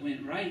stuff that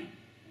went right.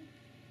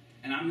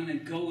 And I'm going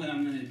to go and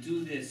I'm going to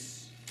do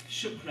this.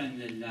 Shukran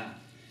lillah.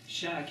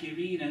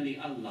 Shakirina li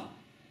Allah.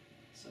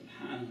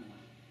 Subhanallah.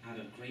 Out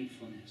of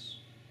gratefulness.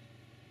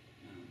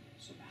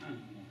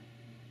 Subhanallah.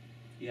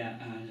 Ya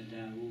Ahl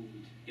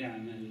Dawood.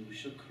 I'malu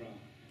shukra.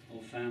 O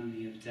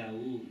family of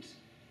Dawood.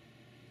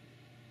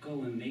 Go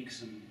and make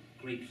some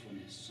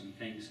gratefulness, some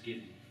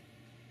thanksgiving.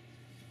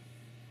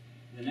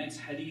 The next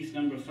hadith,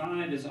 number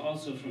 5, is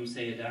also from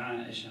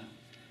Sayyidah Aisha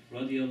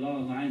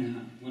radiyallahu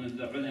anha, one of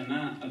the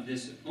ulama of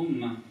this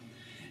ummah.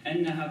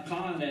 أنها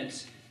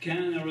قالت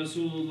كان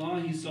رسول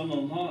الله صلى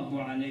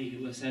الله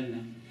عليه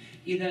وسلم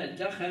إذا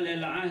دخل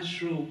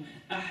العشر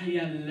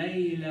أحيا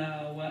الليل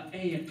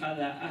وأيقظ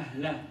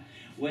أهله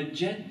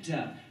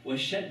وجد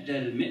وشد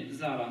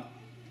المئزر.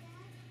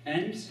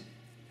 And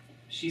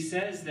she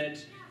says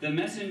that the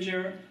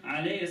Messenger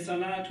alayhi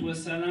salatu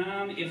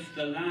wasalam, if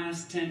the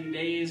last 10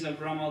 days of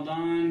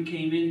Ramadan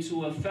came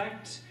into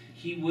effect,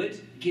 he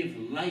would give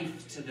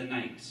life to the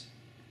night.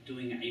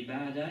 Doing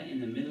ibadah in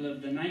the middle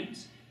of the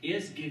night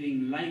is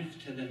giving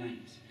life to the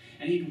night.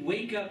 And he'd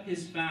wake up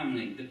his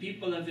family, the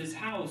people of his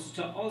house,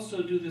 to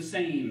also do the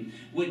same.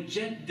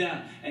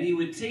 Wajadda, and he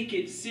would take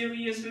it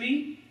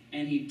seriously,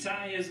 and he'd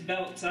tie his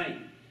belt tight,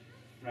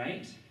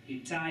 right?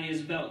 He'd tie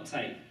his belt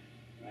tight,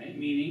 right?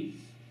 Meaning,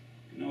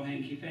 no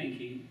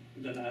hanky-panky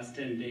the last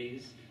 10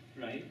 days,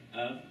 right,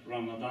 of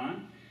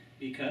Ramadan,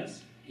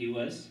 because he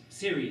was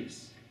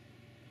serious.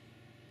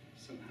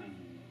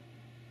 SubhanAllah.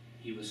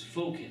 He was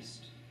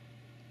focused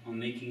on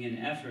making an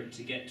effort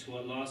to get to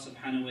Allah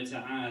subhanahu wa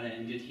ta'ala.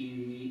 And did he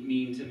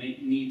need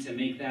to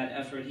make that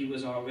effort? He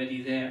was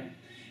already there.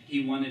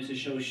 He wanted to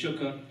show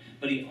shukr,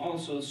 but he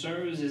also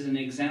serves as an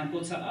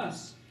example to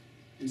us.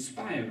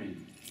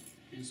 Inspiring.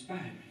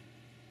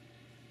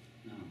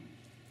 No.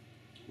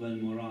 Wal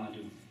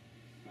muradu.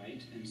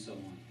 Right? And so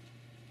on.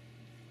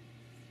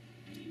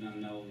 And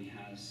Imam Nawawi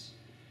has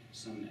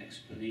some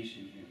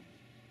explanation here.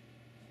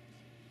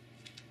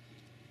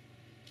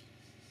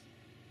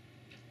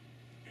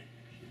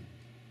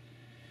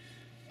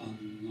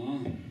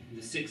 Allah.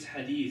 The sixth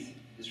hadith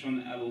It's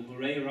from Abu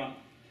Hurairah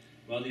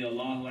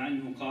radiyallahu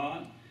anhu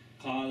قال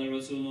قال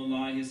رسول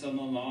الله صلى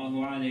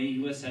الله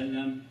عليه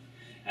وسلم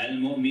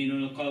المؤمن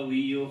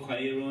القوي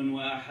خير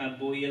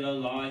وأحب إلى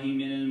الله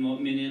من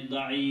المؤمن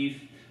الضعيف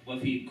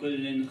وفي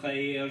كل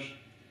خير.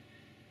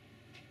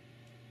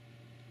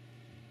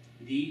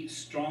 The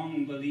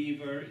strong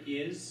believer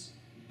is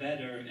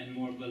better and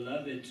more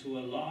beloved to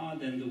Allah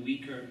than the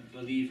weaker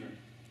believer.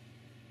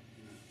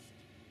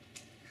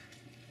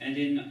 And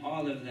in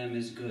all of them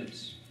is good.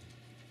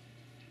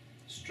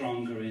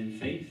 Stronger in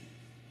faith,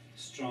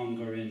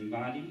 stronger in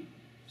body,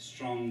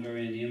 stronger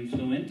in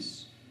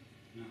influence.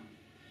 No.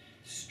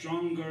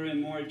 Stronger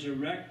and more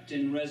direct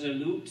and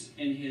resolute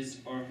in his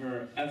or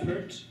her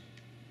effort.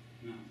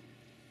 No.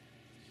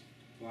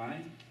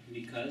 Why?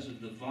 Because of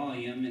the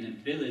volume and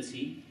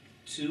ability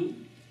to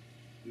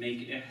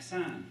make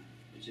ihsan,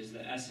 which is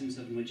the essence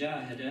of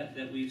mujahada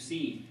that we've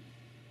seen.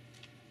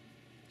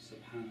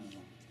 Subhanallah.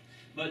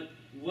 But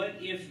what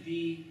if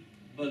the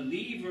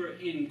believer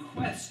in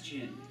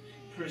question,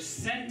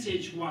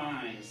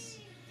 percentage-wise,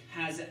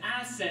 has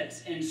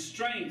assets and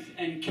strength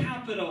and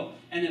capital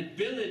and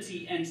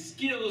ability and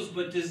skills,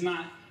 but does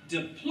not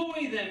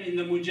deploy them in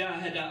the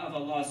mujahada of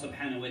Allah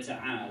subhanahu wa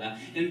ta'ala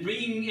and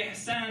bringing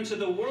ihsan to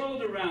the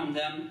world around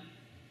them?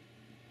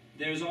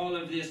 There's all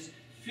of this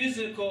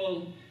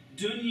physical,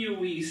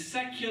 dunyawi,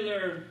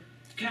 secular,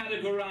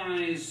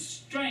 categorized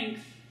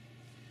strength,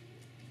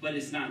 but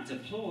it's not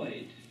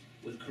deployed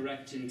with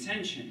correct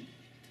intention.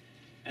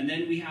 And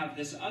then we have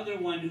this other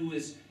one who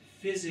is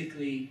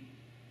physically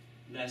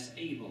less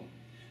able,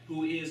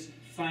 who is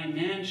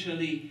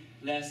financially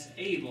less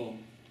able,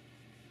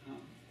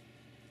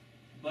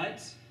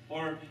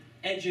 or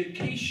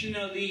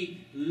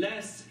educationally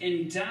less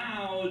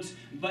endowed,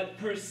 but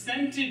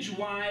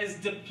percentage-wise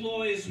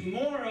deploys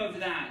more of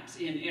that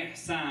in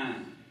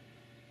ihsan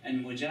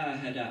and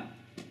mujahada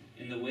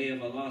in the way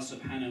of Allah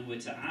subhanahu wa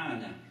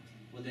ta'ala.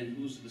 Well then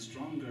who's the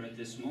stronger at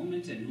this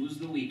moment and who's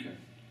the weaker?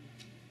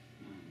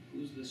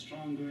 Who's the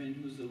stronger and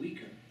who's the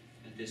weaker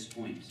at this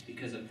point?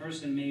 Because a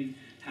person may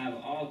have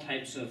all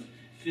types of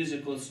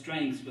physical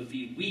strengths but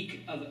be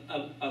weak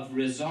of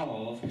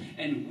resolve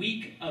and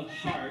weak of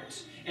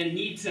heart and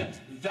need to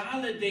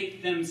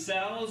validate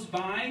themselves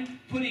by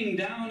putting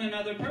down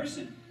another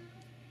person,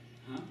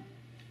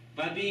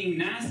 by being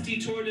nasty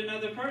toward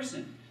another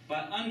person,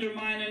 by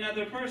undermining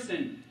another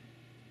person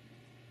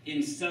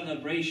in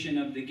celebration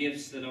of the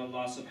gifts that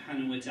Allah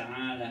subhanahu wa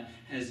ta'ala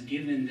has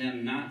given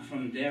them, not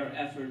from their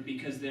effort,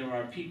 because there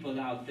are people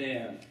out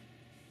there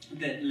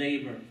that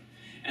labor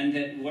and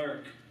that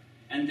work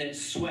and that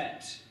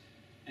sweat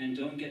and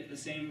don't get the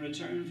same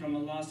return from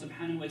Allah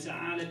subhanahu wa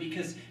ta'ala,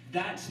 because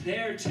that's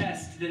their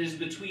test that is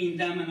between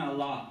them and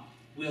Allah.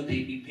 Will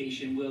they be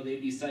patient? Will they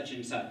be such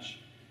and such?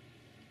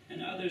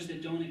 And others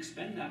that don't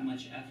expend that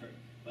much effort,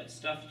 but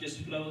stuff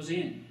just flows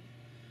in.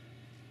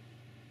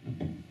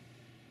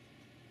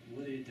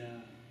 What did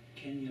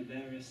Kenya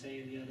Barra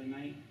say the other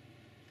night,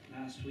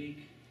 last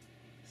week?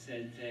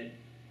 Said that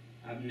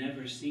I've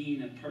never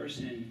seen a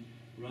person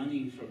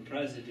running for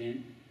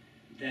president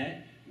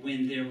that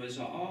when there was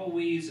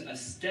always a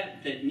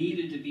step that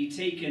needed to be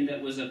taken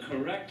that was a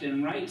correct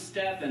and right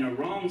step and a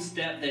wrong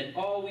step, that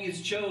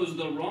always chose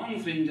the wrong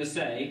thing to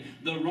say,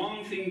 the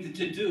wrong thing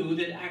to do,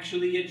 that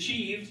actually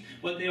achieved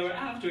what they were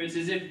after. It's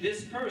as if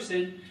this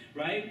person,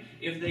 right,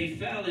 if they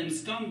fell and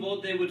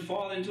stumbled, they would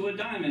fall into a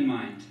diamond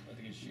mine. Or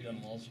they could shoot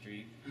on Wall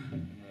Street.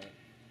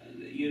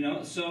 You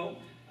know, so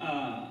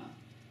at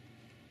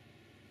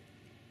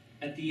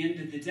the end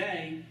of the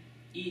day,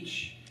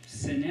 each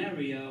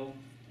scenario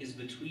is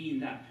between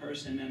that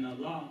person and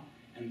Allah,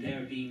 and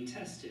they're being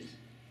tested.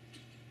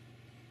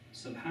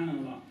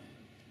 Subhanallah.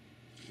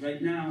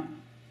 Right now,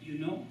 you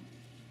know,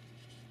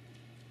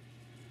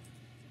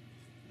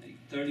 like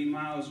 30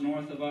 miles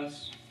north of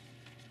us,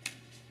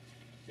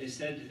 they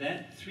said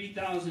that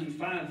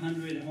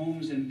 3,500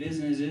 homes and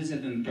businesses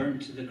have been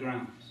burnt to the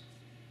ground.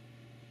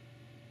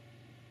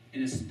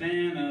 In a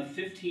span of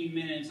 15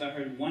 minutes, I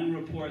heard one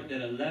report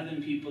that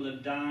 11 people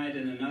have died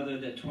and another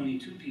that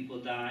 22 people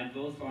died,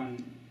 both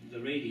on the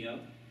radio,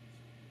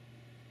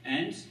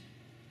 and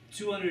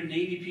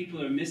 280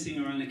 people are missing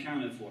or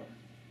unaccounted for.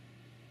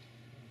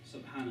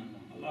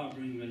 Subhanallah. Allah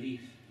bring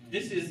relief.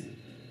 This is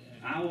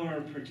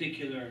our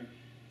particular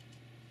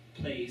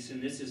place,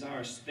 and this is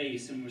our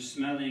space, and we're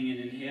smelling and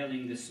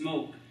inhaling the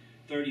smoke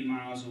 30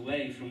 miles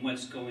away from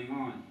what's going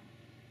on.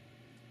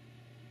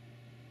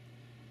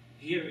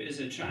 Here is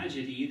a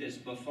tragedy that's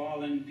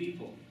befallen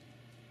people.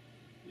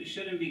 We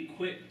shouldn't be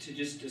quick to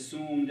just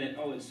assume that,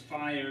 oh, it's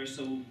fire,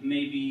 so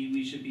maybe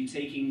we should be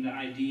taking the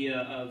idea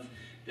of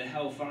the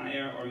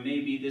hellfire, or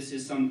maybe this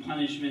is some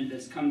punishment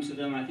that's come to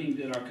them. I think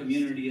that our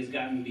community has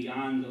gotten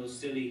beyond those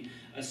silly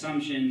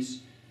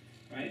assumptions,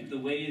 right? The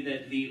way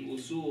that the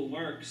usul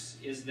works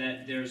is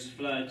that there's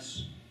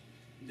floods,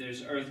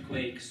 there's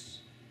earthquakes,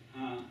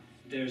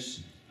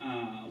 there's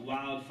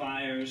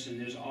wildfires, and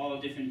there's all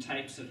different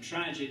types of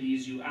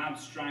tragedies. You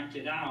abstract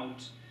it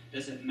out.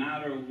 Doesn't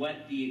matter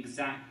what the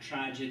exact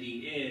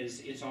tragedy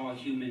is, it's all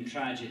human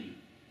tragedy,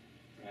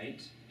 right?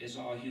 right? It's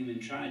all human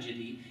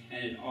tragedy,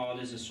 and it all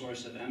is a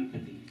source of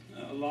empathy.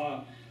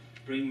 Allah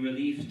bring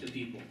relief to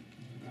people,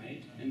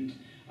 right? And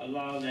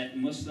Allah let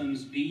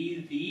Muslims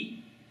be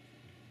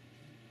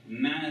the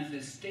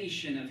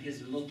manifestation of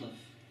His lutf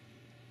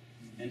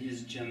and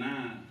His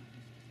jamal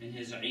and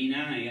His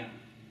inayah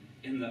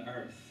in the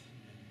earth,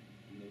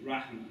 and the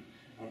rahmah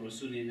of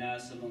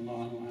Rasulullah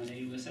sallallahu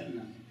alayhi wa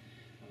sallam.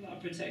 Allah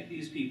protect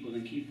these people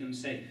and keep them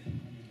safe.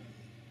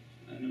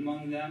 And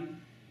among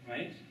them,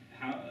 right,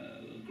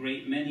 a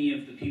great many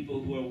of the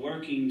people who are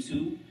working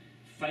to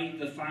fight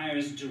the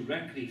fires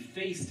directly,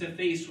 face to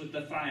face with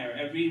the fire.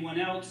 Everyone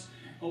else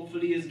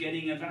hopefully is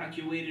getting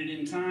evacuated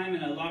in time,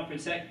 and Allah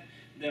protect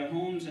their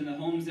homes and the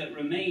homes that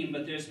remain,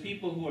 but there's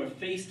people who are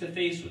face to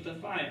face with the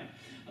fire.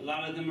 A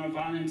lot of them are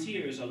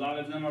volunteers, a lot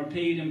of them are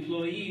paid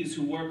employees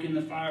who work in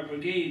the fire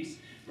brigades,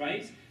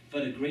 right?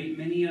 But a great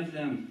many of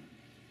them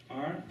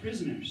are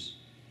prisoners,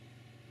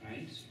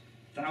 right?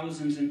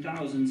 Thousands and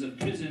thousands of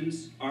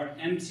prisons are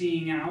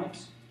emptying out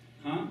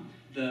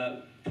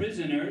the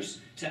prisoners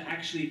to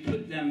actually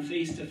put them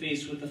face to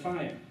face with the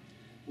fire.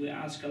 We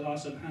ask Allah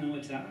subhanahu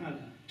wa ta'ala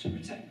to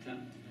protect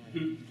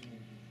them.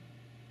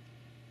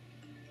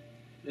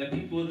 There are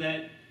people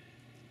that,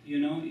 you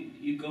know,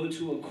 you go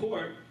to a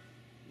court,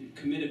 you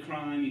commit a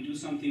crime, you do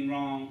something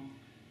wrong,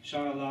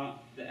 inshallah,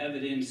 the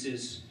evidence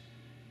is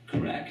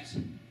correct,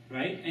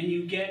 right? And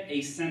you get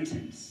a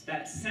sentence.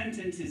 That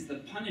sentence is the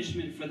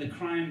punishment for the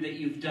crime that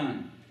you've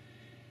done.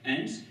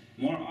 And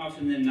more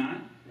often than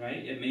not,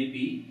 right, it may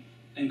be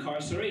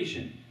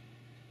incarceration.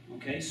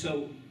 Okay,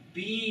 so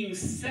being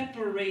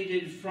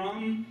separated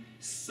from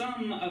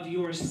some of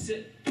your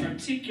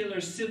particular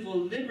civil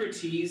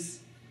liberties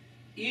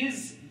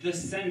is the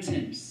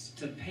sentence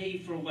to pay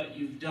for what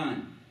you've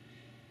done.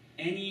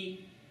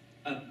 Any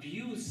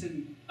abuse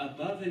and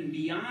above and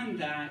beyond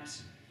that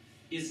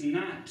is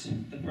not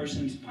the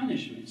person's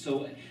punishment.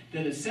 So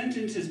that a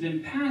sentence has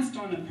been passed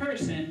on a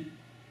person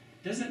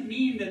doesn't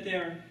mean that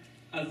they're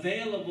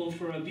available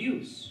for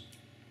abuse.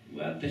 We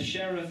have the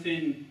sheriff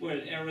in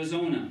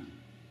Arizona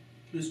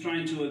who's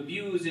trying to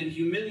abuse and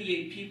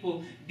humiliate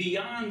people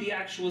beyond the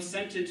actual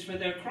sentence for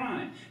their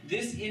crime.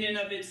 This in and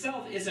of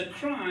itself is a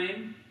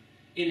crime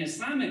in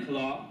Islamic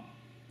law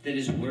that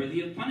is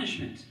worthy of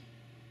punishment.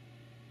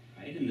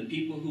 Right? And the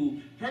people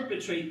who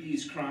perpetrate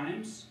these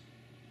crimes,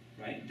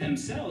 right,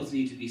 themselves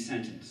need to be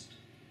sentenced.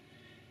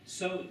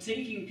 So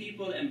taking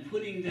people and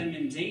putting them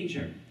in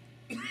danger,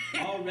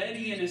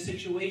 already in a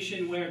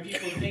situation where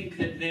people think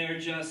that they're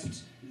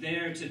just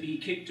there to be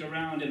kicked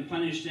around and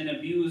punished and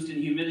abused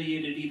and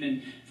humiliated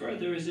even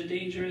further, is a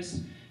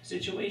dangerous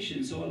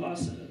situation. So Allah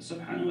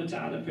subhanahu wa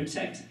ta'ala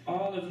protect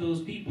all of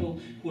those people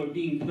who are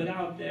being put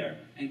out there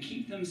and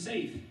keep them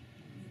safe.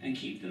 And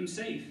keep them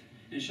safe.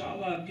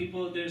 Inshallah,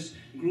 there's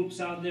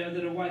groups out there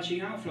that are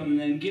watching out from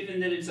them. And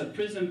given that it's a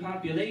prison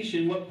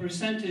population, what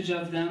percentage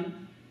of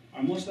them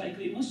are most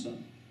likely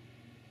Muslim?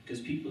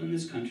 Because people in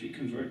this country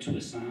convert to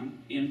Islam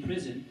in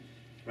prison,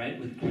 right,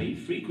 with great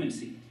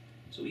frequency.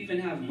 So we even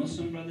have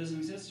Muslim brothers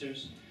and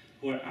sisters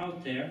who are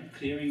out there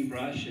clearing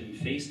brush and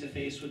face to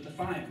face with the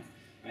fire.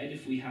 Right?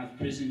 If we have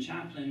prison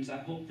chaplains, I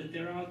hope that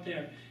they're out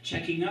there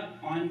checking up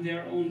on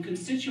their own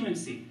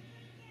constituency.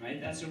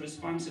 Right? That's a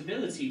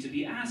responsibility to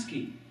be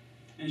asking.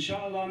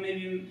 Inshallah,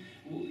 maybe,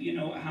 you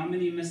know, how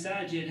many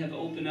masajid have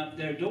opened up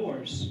their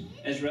doors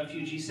as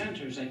refugee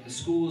centers, like the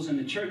schools and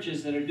the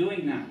churches that are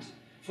doing that,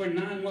 for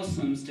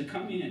non-Muslims to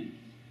come in.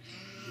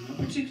 You know,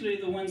 particularly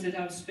the ones that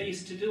have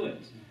space to do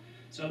it.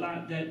 So a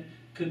lot that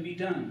could be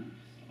done.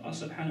 Allah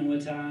subhanahu wa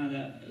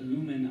ta'ala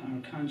illumine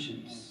our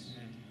conscience,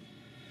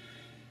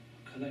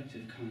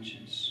 collective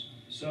conscience.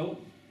 So,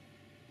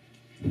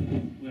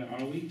 where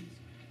are we?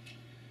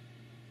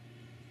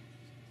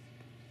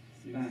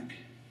 Back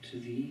to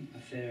the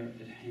affair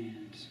at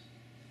hand.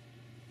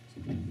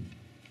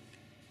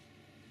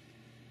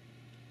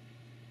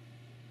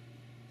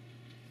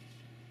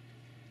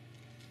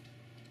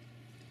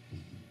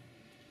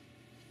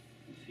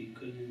 في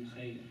كل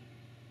خير.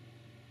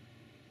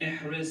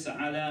 احرص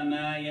على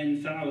ما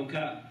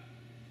ينفعك.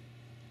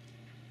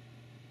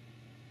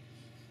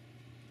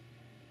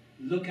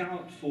 Look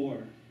out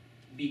for,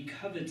 be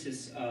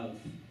covetous of.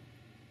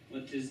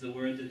 What is the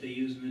word that they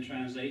use in the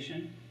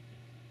translation?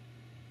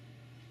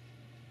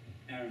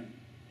 Aaron,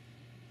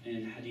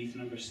 in hadith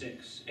number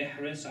 6.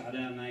 احرص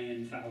على ما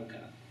ينفعك.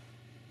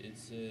 It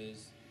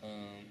says,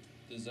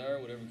 desire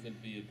whatever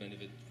could be a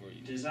benefit for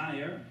you.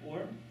 Desire,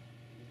 or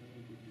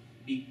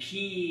be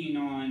keen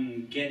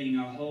on getting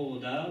a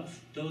hold of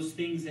those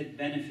things that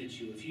benefit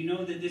you. If you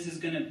know that this is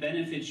going to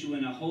benefit you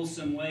in a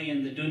wholesome way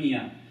in the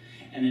dunya,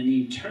 and an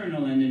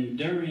eternal and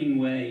enduring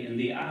way in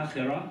the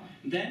akhirah,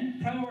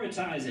 then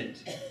prioritize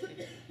it.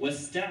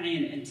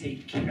 Wasta'in, and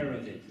take care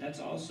of it. That's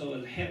also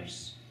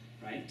al-hirs,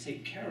 right?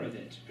 Take care of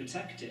it,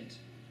 protect it.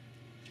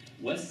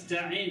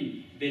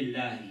 Wasta'in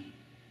billahi.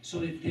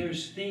 So if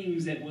there's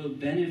things that will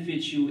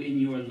benefit you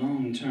in your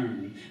long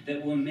term,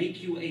 that will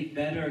make you a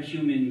better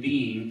human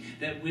being,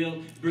 that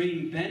will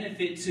bring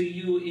benefit to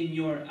you in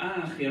your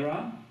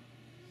akhirah,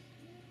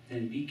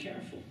 then be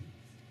careful.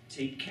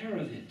 take care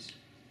of it,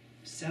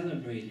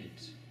 celebrate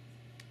it,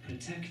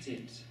 protect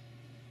it,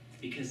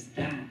 because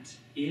that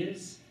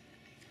is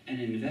an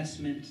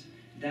investment,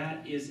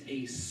 that is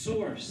a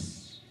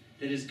source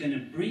that is going to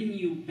bring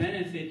you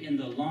benefit in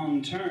the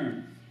long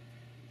term,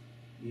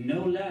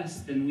 no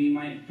less than we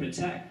might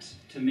protect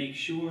to make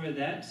sure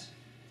that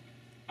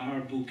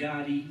our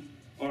Bugatti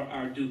or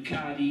our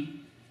Ducati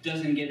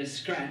doesn't get a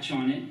scratch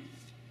on it.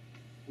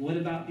 What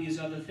about these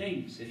other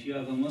things? If you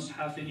have a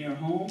mushaf in your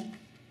home,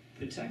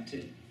 protect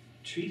it,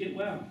 treat it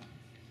well.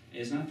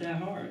 It's not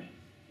that hard.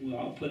 We'll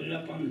all put it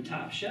up on the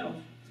top shelf,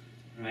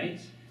 right?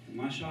 And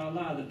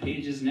mashallah, the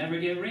pages never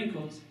get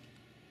wrinkled.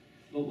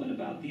 But what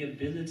about the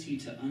ability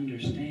to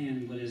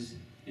understand what is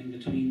in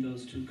between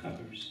those two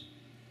covers?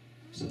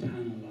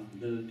 Subhanallah,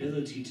 the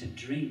ability to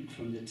drink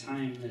from the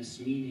timeless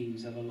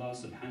meanings of Allah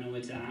subhanahu wa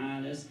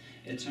ta'ala's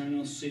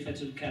eternal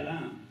sifatul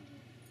kalam.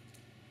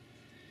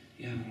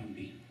 Ya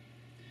Rabbi.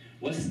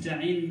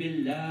 وَاسْتَعِنْ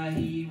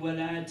بِاللَّهِ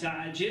وَلَا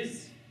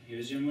تَعْجِزْ.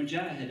 Here's your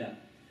mujahada,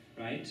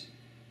 right?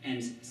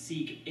 And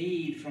seek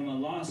aid from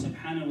Allah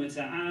subhanahu wa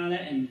ta'ala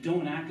and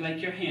don't act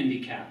like you're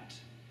handicapped.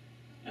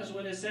 That's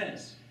what it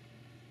says.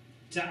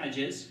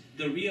 Ta'jiz,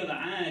 the real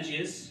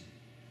ajiz,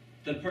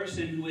 the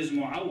person who is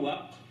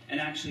mu'awwaq and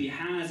actually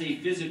has a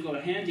physical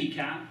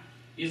handicap,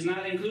 is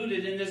not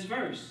included in this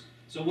verse.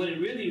 So what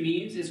it really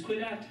means is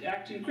quit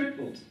acting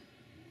crippled,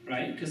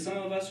 right? Because some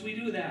of us, we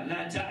do that.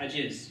 La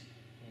ta'jiz.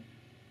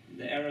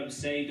 The Arabs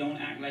say, don't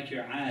act like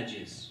you're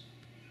ajiz.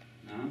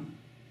 No?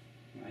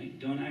 Right?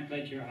 Don't act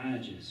like you're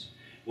ajiz.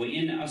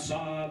 وَإِنْ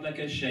أَصَابَكَ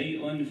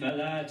شَيْءٌ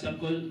فَلَا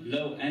تَقُلْ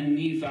لَوْ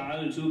أَنِّي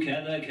فَعَلْتُ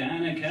كَذَا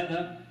كَانَ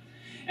كَذَا.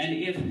 And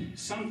if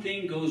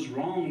something goes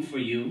wrong for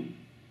you,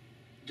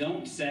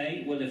 don't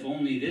say, well, if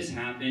only this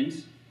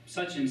happened,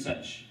 such and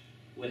such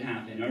would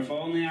happen. Or if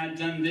only I'd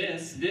done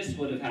this, this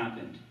would have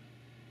happened.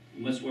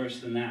 And what's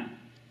worse than that?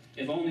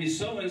 If only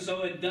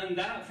so-and-so had done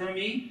that for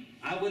me,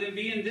 I wouldn't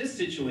be in this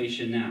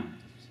situation now.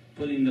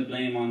 Putting the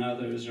blame on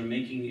others or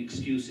making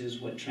excuses.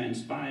 What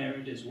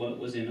transpired is what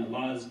was in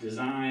Allah's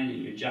design,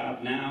 and your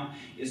job now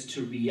is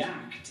to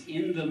react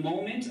in the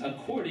moment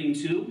according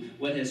to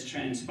what has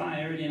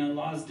transpired in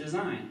Allah's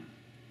design.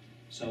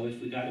 So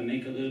if we got to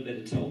make a little bit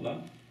of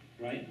tawbah,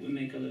 right, we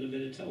make a little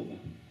bit of tawbah.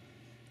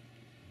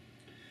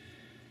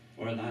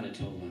 Or a lot of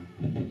tawbah.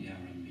 Ya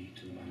Rabbi,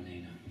 tub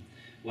alayna.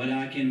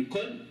 Walakin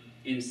qul,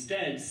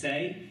 instead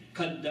say,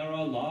 قَدَّرَ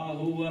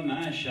اللَّهُ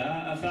وَمَا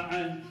شَاءَ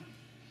فَعَلْ.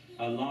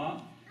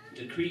 Allah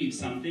decreed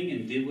something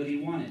and did what He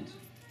wanted.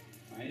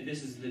 Right?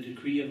 This is the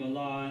decree of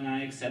Allah, and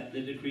I accept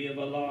the decree of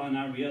Allah, and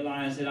I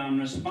realize that I'm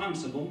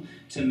responsible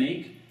to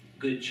make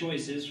good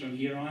choices from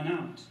here on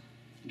out,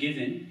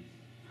 given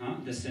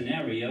the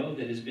scenario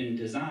that has been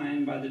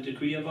designed by the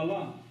decree of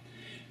Allah.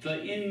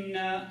 فَإِنَّ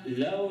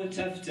لَوْ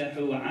تَفْتَحُ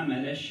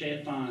عَمَلَ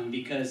الشَّيْطَانِ.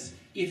 Because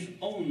if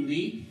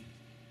only,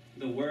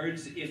 the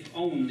words if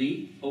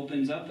only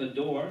opens up a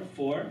door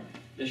for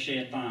the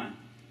shaitan.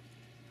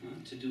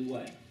 To do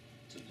what?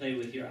 To play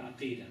with your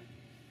aqidah.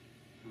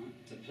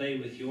 To play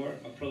with your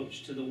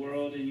approach to the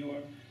world and your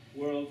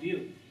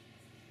worldview.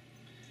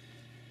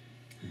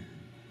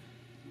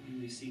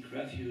 We seek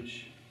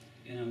refuge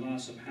in Allah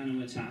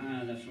subhanahu wa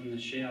ta'ala from the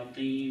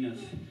shayateen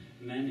of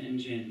men and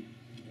jinn.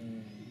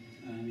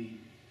 Ameen.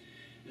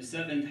 The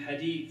seventh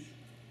hadith,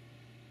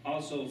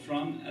 also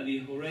from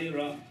Abi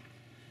Hurairah,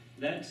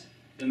 that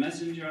the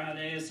Messenger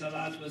alayhi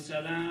salatu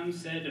wasalam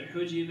said,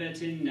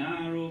 حُجِبَتِ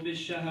النَّارُ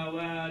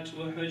بِالشَّهَوَاتِ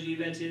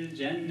وَحُجِبَتِ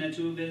الْجَنَّةُ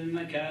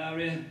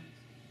بِالْمَكَارِهِ.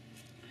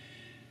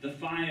 The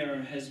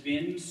fire has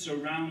been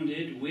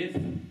surrounded with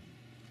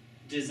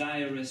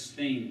desirous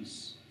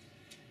things,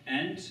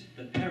 and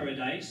the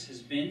paradise has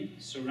been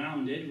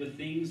surrounded with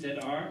things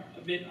that are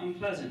a bit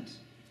unpleasant,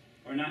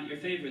 or not your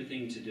favorite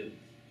thing to do.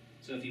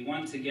 So if you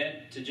want to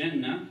get to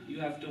Jannah, you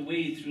have to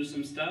wade through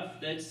some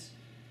stuff that's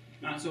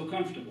not so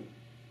comfortable.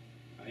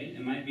 Right?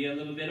 It might be a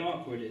little bit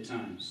awkward at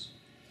times.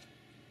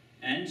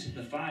 And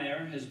the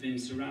fire has been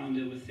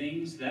surrounded with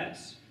things that,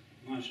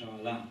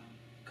 mashallah,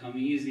 come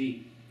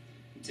easy,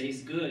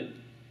 taste good.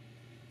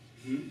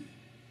 With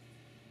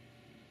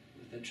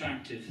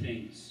attractive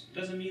things.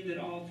 Doesn't mean that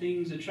all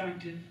things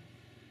attractive,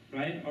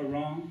 right, are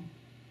wrong,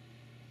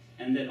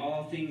 and that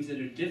all things that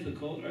are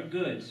difficult are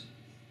good.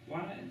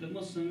 Why? The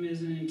Muslim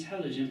is an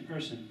intelligent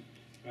person,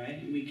 right?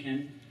 And we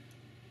can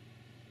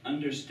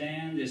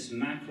understand this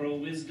macro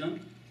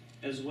wisdom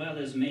as well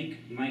as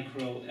make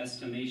micro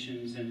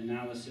estimations and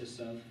analysis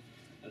of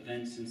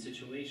events and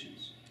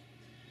situations.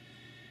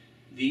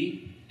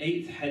 The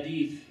eighth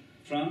hadith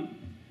from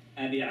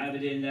Abi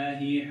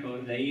Abdillahi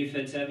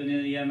Hudayfat ibn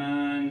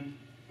al-Yaman,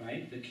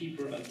 right, the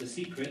keeper of the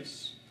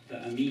secrets, the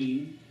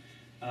Ameen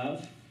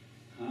of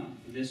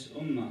this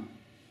ummah,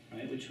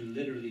 right, which would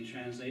literally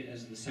translate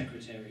as the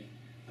secretary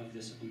of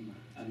this ummah.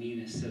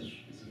 Ameen as-Sir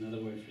is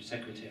another word for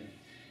secretary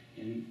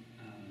in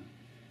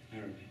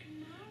Arabic.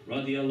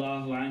 رضي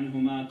الله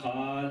عنهما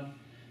قال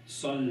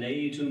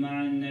صليت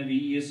مع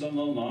النبي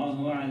صلى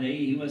الله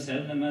عليه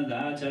وسلم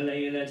ذات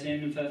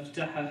ليلة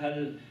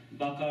فافتحها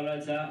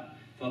البقرة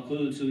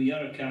فَقُلْتُ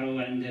يَرْكَعُ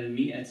عِنْدَ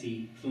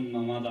الْمِئَةِ ثُمَّ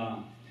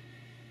مَضَى.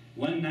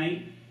 One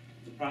night,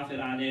 the Prophet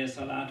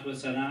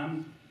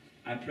ﷺ,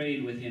 I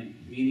prayed with him,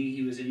 meaning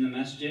he was in the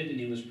masjid and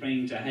he was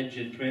praying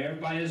tahajjud prayer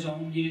by his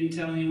own. He didn't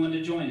tell anyone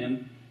to join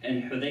him.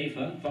 And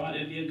Hudayfa thought it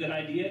would be a good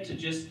idea to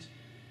just,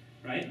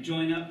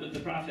 join up with the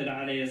Prophet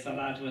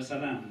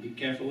ﷺ. Be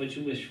careful what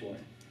you wish for.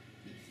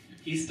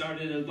 He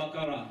started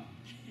al-Baqarah.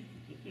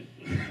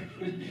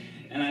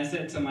 And I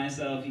said to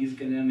myself, he's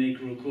going to make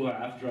ruku'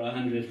 after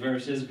 100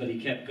 verses, but he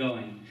kept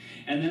going.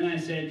 And then I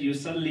said,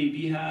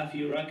 يُصَلِّي بِهَا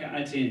فِي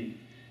رَكَعَةٍ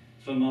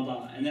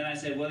فَمَضَى. And then I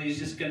said, well, he's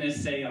just going to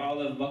say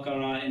all of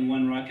Baqarah in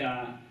one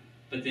rak'ah.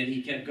 But then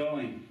he kept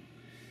going.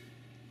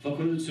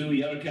 فَقُلْتُ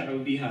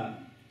يَرْكَعُ بِهَا.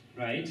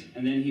 Right?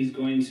 And then he's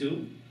going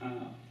to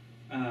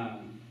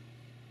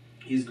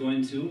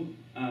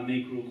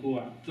make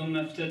ruku'. ثُمَّ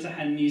افتتح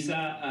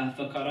النِّسَاءَ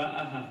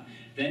فَقَرَأَهَا.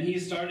 Then he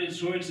started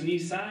towards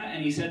Nisa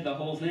and he said the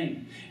whole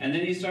thing. And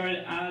then he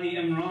started Ali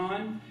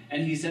Imran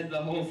and he said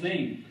the whole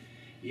thing.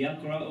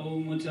 يَقْرَأُ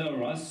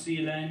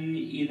مُتَرَسِّلًا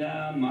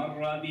إِذَا مَرَّ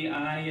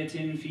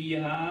بِآيَةٍ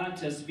فِيهَا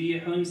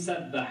تَسْبِيحٌ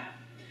سَبَّحٌ.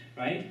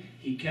 Right?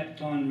 He kept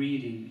on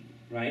reading,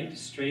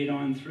 straight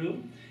on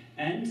through.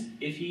 And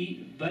if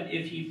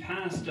he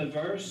passed a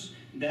verse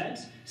that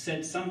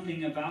said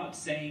something about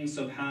saying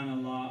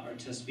Subhanallah or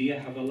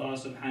Tasbih of Allah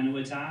Subhanahu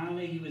wa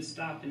Ta'ala, he would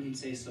stop and he'd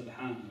say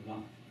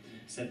Subhanallah.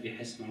 سَبِّحِ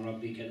اسْمَ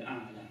رَبِّكَ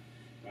الْأَعْلَى.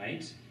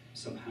 Right?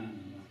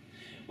 Subhanallah.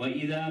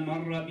 وَإِذَا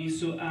مَرَّ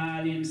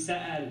بِسُؤَالٍ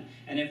سَأَلٍ.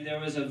 And if there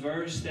was a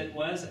verse that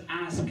was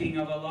asking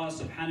of Allah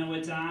Subhanahu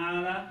wa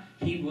Ta'ala,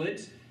 he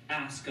would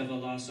ask of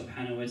Allah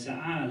Subhanahu wa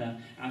Ta'ala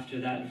after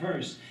that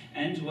verse.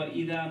 And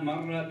وَإِذَا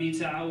مَرَّ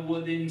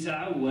بِتَعَوَّذٍ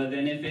تَعَوَّذٍ.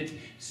 And if it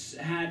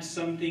had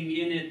something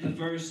in it, the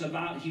verse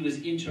about he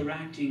was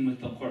interacting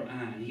with the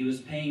Qur'an, he was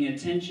paying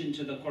attention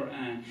to the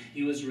Qur'an,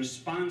 he was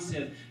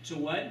responsive to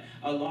what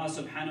Allah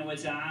Subhanahu wa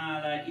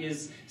Ta'ala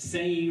is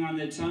saying on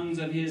the tongues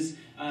of his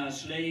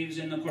slaves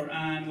in the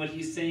Qur'an. What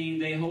he's saying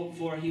they hope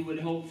for, he would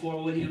hope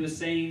for. What he was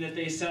saying that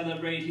they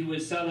celebrate, he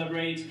would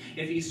celebrate.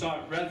 If he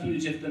sought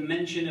refuge, if the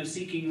mention of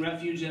seeking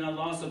refuge in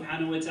Allah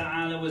Subhanahu wa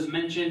Ta'ala was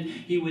mentioned,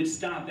 he would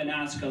stop and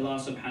ask Allah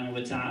Subhanahu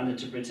wa Ta'ala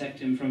to protect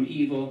him from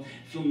evil.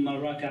 ثُمَّ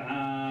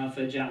رَكَعَ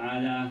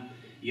فَجَعَلَ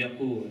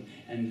يَقُولُ.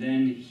 And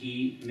then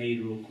he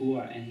made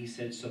ruku' and he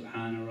said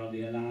Subhana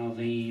Rabbiyal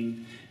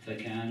Azim.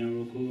 فَكَانَ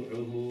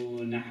رُكُوعُهُ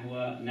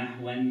نَحْوًا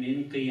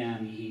مِنْ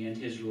قِيَامِهِ. And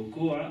his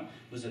ruku'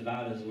 was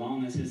about as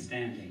long as his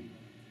standing.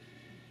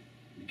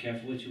 Be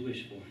careful what you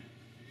wish for.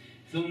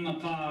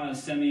 ثُمَّ قَالَ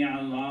سَمِعَ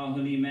اللَّهُ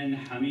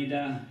لِمَنْ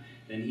حَمِدَهُ.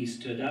 Then he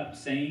stood up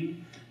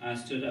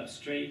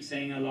straight,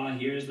 saying, Allah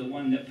hears the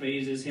one that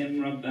praises him.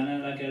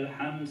 رَبَّنَا لَكَ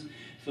الْحَمْدُ.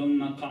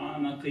 ثُمَّ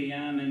قَامَ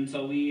قِيَامًا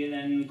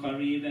طَوِيلًا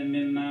قَرِيبًا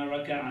مِمَّا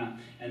رَكَعَ.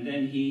 And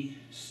then he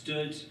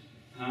stood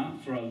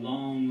for a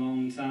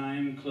long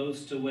time,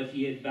 close to what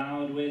he had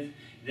bowed with.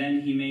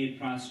 Then he made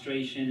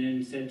prostration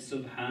and said,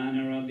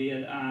 Subhana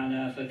Rabbiyal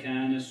A'la,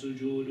 فَكَانَ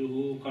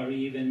سُجُودُهُ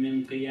قَرِيبًا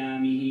مِنْ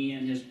قِيَامِهِ.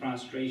 And his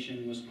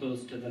prostration was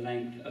close to the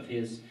length of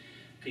his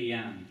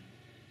qiyam.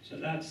 So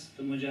that's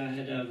the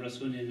mujahada of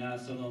Rasulullah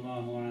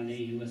sallallahu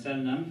alayhi wa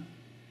sallam.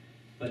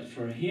 But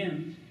for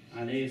him,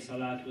 alayhi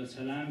salatu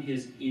wasalam,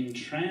 his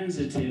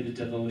intransitive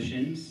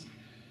devotions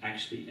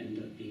actually end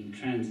up being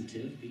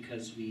transitive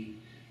because we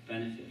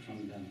benefit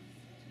from them.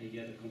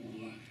 Ayyadakum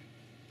Allah.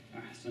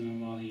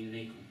 Ahsanallahu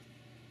ilaykum.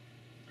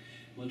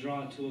 We'll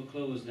draw it to a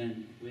close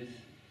then with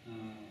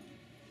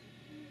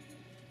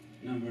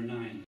number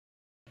 9.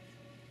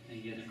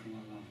 Ayyadakum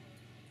Allah.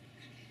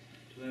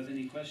 Do we have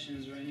any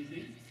questions or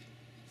anything?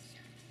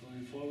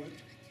 Going forward?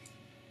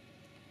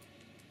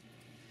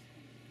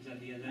 Is that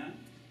the adhan?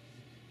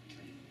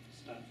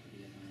 Stop for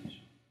the adhan.